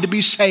 I need to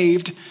be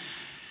saved.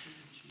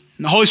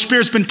 And the Holy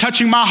Spirit's been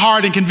touching my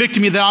heart and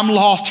convicting me that I'm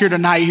lost here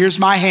tonight. Here's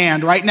my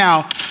hand right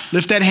now.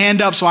 Lift that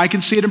hand up so I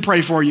can see it and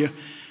pray for you.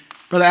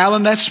 Brother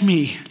Allen, that's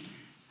me.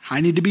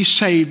 I need to be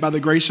saved by the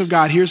grace of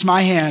God. Here's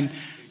my hand.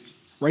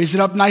 Raise it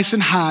up nice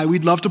and high.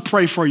 We'd love to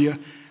pray for you,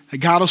 that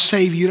God will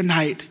save you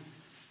tonight.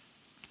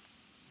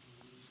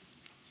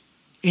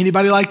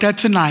 Anybody like that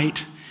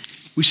tonight?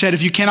 We said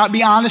if you cannot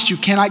be honest, you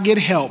cannot get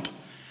help.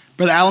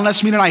 Brother Allen,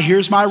 that's me tonight.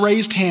 Here's my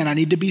raised hand. I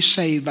need to be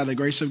saved by the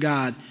grace of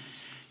God.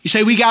 You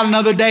say, we got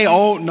another day.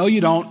 Oh, no, you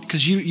don't,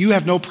 because you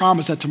have no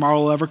promise that tomorrow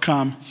will ever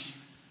come.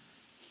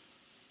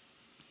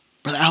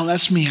 Brother Allen,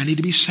 that's me. I need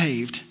to be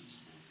saved.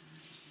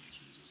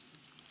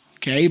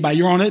 Okay, by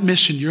your own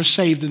admission, you're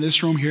saved in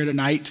this room here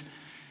tonight.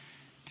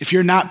 If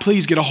you're not,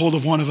 please get a hold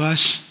of one of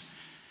us.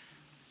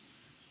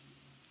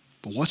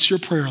 But what's your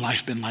prayer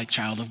life been like,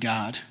 child of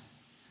God?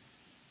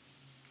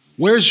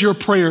 Where's your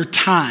prayer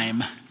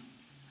time?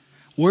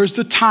 Where's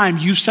the time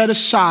you set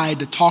aside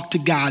to talk to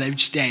God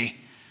each day?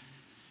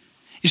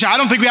 You say, I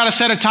don't think we ought to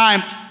set a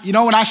time. You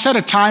know, when I set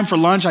a time for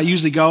lunch, I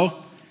usually go.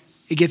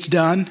 It gets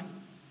done.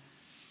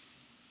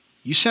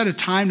 You set a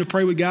time to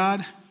pray with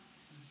God?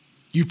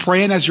 You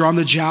praying as you're on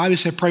the job? You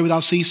said pray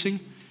without ceasing?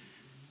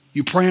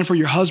 You praying for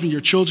your husband,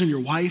 your children,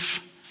 your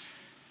wife?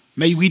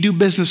 May we do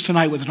business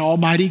tonight with an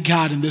almighty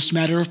God in this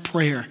matter of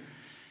prayer.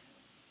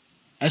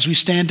 As we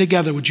stand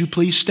together, would you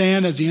please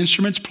stand as the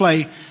instruments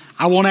play?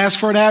 I won't ask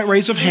for a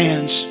raise of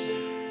hands,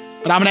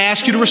 but I'm going to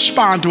ask you to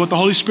respond to what the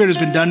Holy Spirit has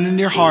been done in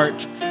your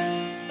heart.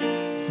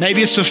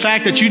 Maybe it's the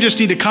fact that you just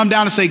need to come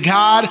down and say,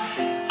 God,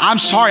 I'm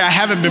sorry I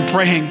haven't been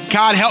praying.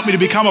 God, help me to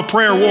become a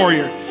prayer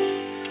warrior.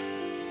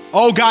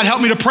 Oh, God,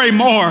 help me to pray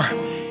more.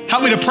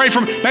 Help me to pray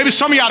for, maybe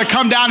some of you ought to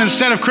come down,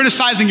 instead of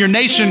criticizing your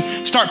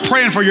nation, start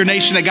praying for your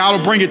nation that God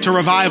will bring it to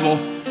revival.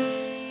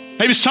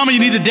 Maybe some of you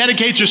need to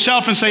dedicate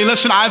yourself and say,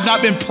 listen, I've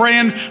not been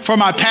praying for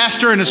my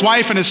pastor and his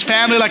wife and his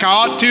family like I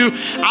ought to.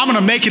 I'm going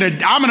to make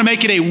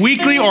it a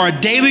weekly or a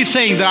daily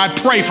thing that I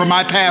pray for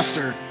my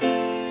pastor.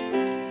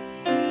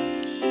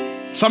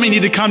 Some of you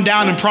need to come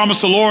down and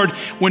promise the Lord,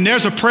 when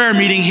there's a prayer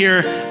meeting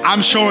here,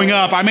 I'm showing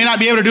up. I may not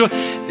be able to do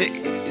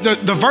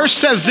it. The verse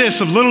says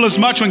this, of little as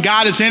much when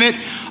God is in it.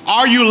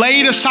 Are you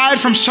laid aside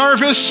from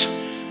service,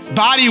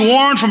 body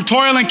worn from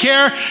toil and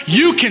care?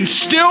 You can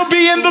still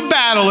be in the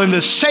battle in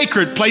the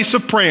sacred place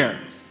of prayer.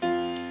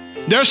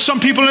 There's some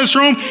people in this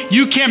room,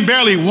 you can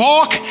barely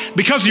walk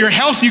because of your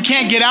health. You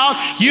can't get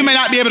out. You may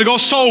not be able to go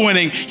soul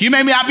winning. You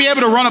may not be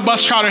able to run a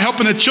bus trot or help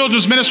in the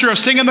children's ministry or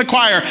sing in the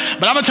choir.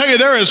 But I'm going to tell you,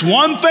 there is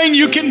one thing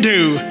you can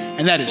do,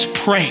 and that is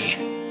pray.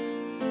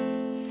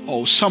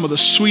 Oh, some of the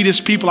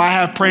sweetest people I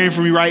have praying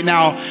for me right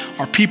now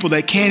are people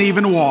that can't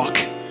even walk,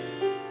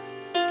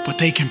 but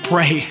they can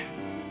pray.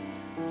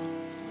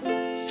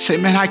 Say,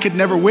 man, I could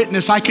never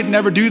witness. I could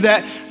never do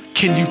that.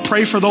 Can you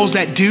pray for those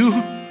that do?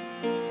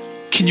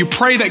 Can you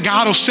pray that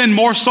God will send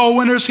more soul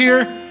winners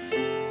here?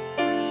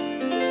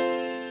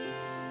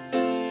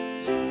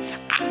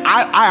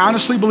 I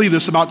honestly believe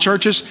this about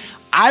churches.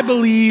 I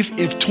believe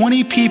if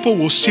 20 people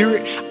will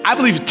I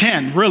believe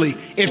 10, really.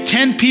 If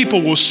 10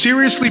 people will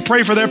seriously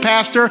pray for their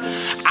pastor,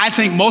 I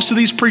think most of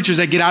these preachers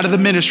that get out of the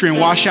ministry and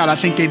wash out, I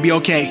think they'd be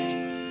okay.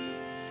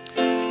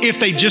 If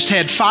they just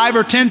had 5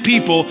 or 10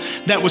 people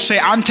that would say,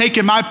 I'm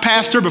taking my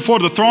pastor before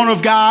the throne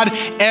of God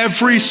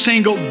every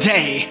single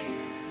day.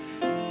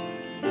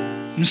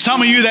 And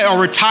some of you that are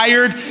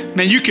retired,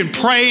 man, you can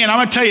pray. And I'm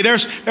going to tell you,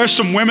 there's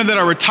some women that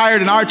are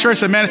retired in our church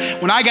that, man,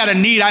 when I got a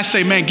need, I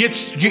say, man,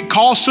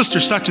 call sister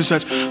such and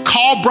such,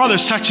 call brother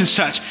such and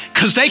such,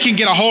 because they can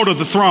get a hold of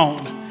the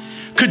throne.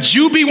 Could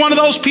you be one of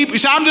those people? You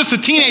say, I'm just a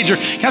teenager.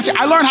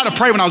 I learned how to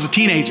pray when I was a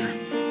teenager.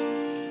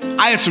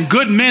 I had some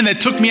good men that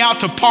took me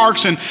out to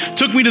parks and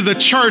took me to the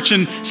church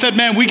and said,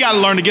 man, we got to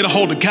learn to get a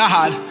hold of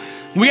God.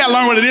 We got to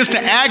learn what it is to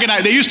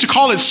agonize. They used to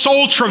call it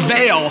soul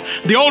travail.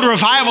 The old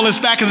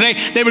revivalists back in the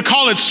day, they would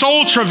call it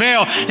soul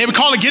travail. They would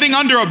call it getting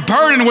under a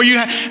burden where you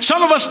have,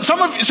 some of us,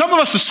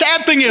 the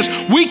sad thing is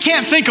we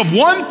can't think of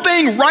one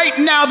thing right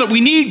now that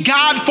we need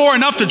God for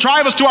enough to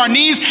drive us to our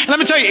knees. And let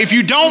me tell you, if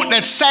you don't,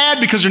 that's sad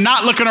because you're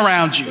not looking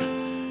around you.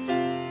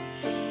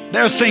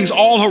 There are things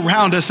all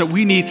around us that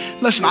we need.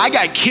 Listen, I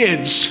got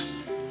kids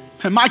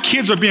and my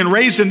kids are being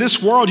raised in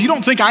this world. You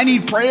don't think I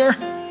need prayer?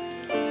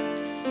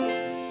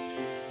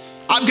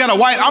 I've got a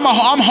wife. I'm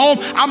home.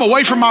 I'm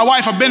away from my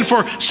wife. I've been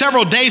for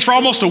several days, for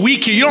almost a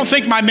week here. You don't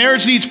think my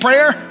marriage needs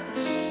prayer?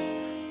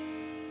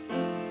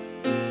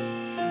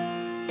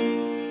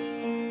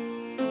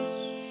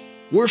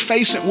 We're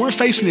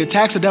facing the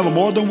attacks of the devil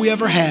more than we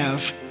ever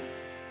have.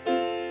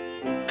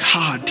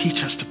 God,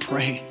 teach us to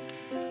pray.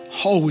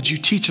 Oh, would you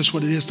teach us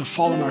what it is to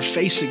fall on our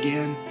face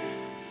again?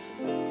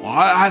 Well,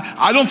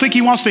 I don't think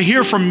he wants to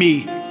hear from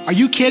me. Are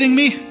you kidding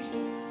me?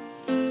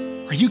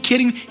 Are you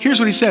kidding? Here's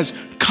what he says.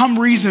 Come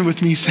reason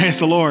with me, saith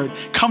the Lord.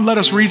 Come, let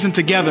us reason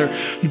together.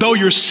 Though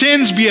your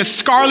sins be as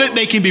scarlet,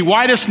 they can be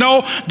white as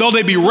snow. Though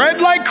they be red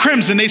like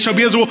crimson, they shall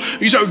be as wool.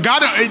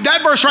 God,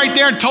 that verse right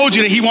there told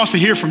you that he wants to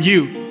hear from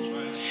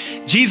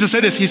you. Jesus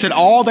said this. He said,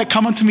 all that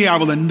come unto me, I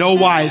will in no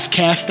wise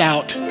cast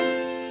out.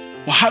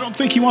 Well, I don't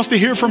think he wants to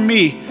hear from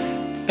me.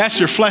 That's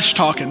your flesh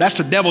talking. That's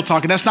the devil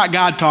talking. That's not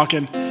God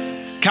talking.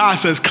 God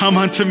says, come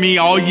unto me,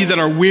 all ye that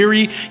are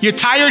weary. You're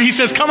tired? He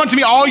says, come unto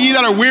me, all ye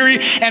that are weary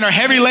and are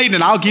heavy laden,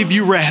 and I'll give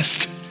you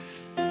rest.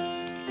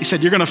 He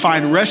said, you're going to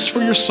find rest for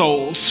your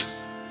souls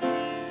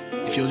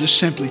if you'll just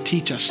simply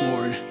teach us,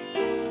 Lord.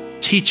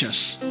 Teach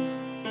us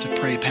to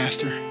pray,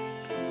 Pastor.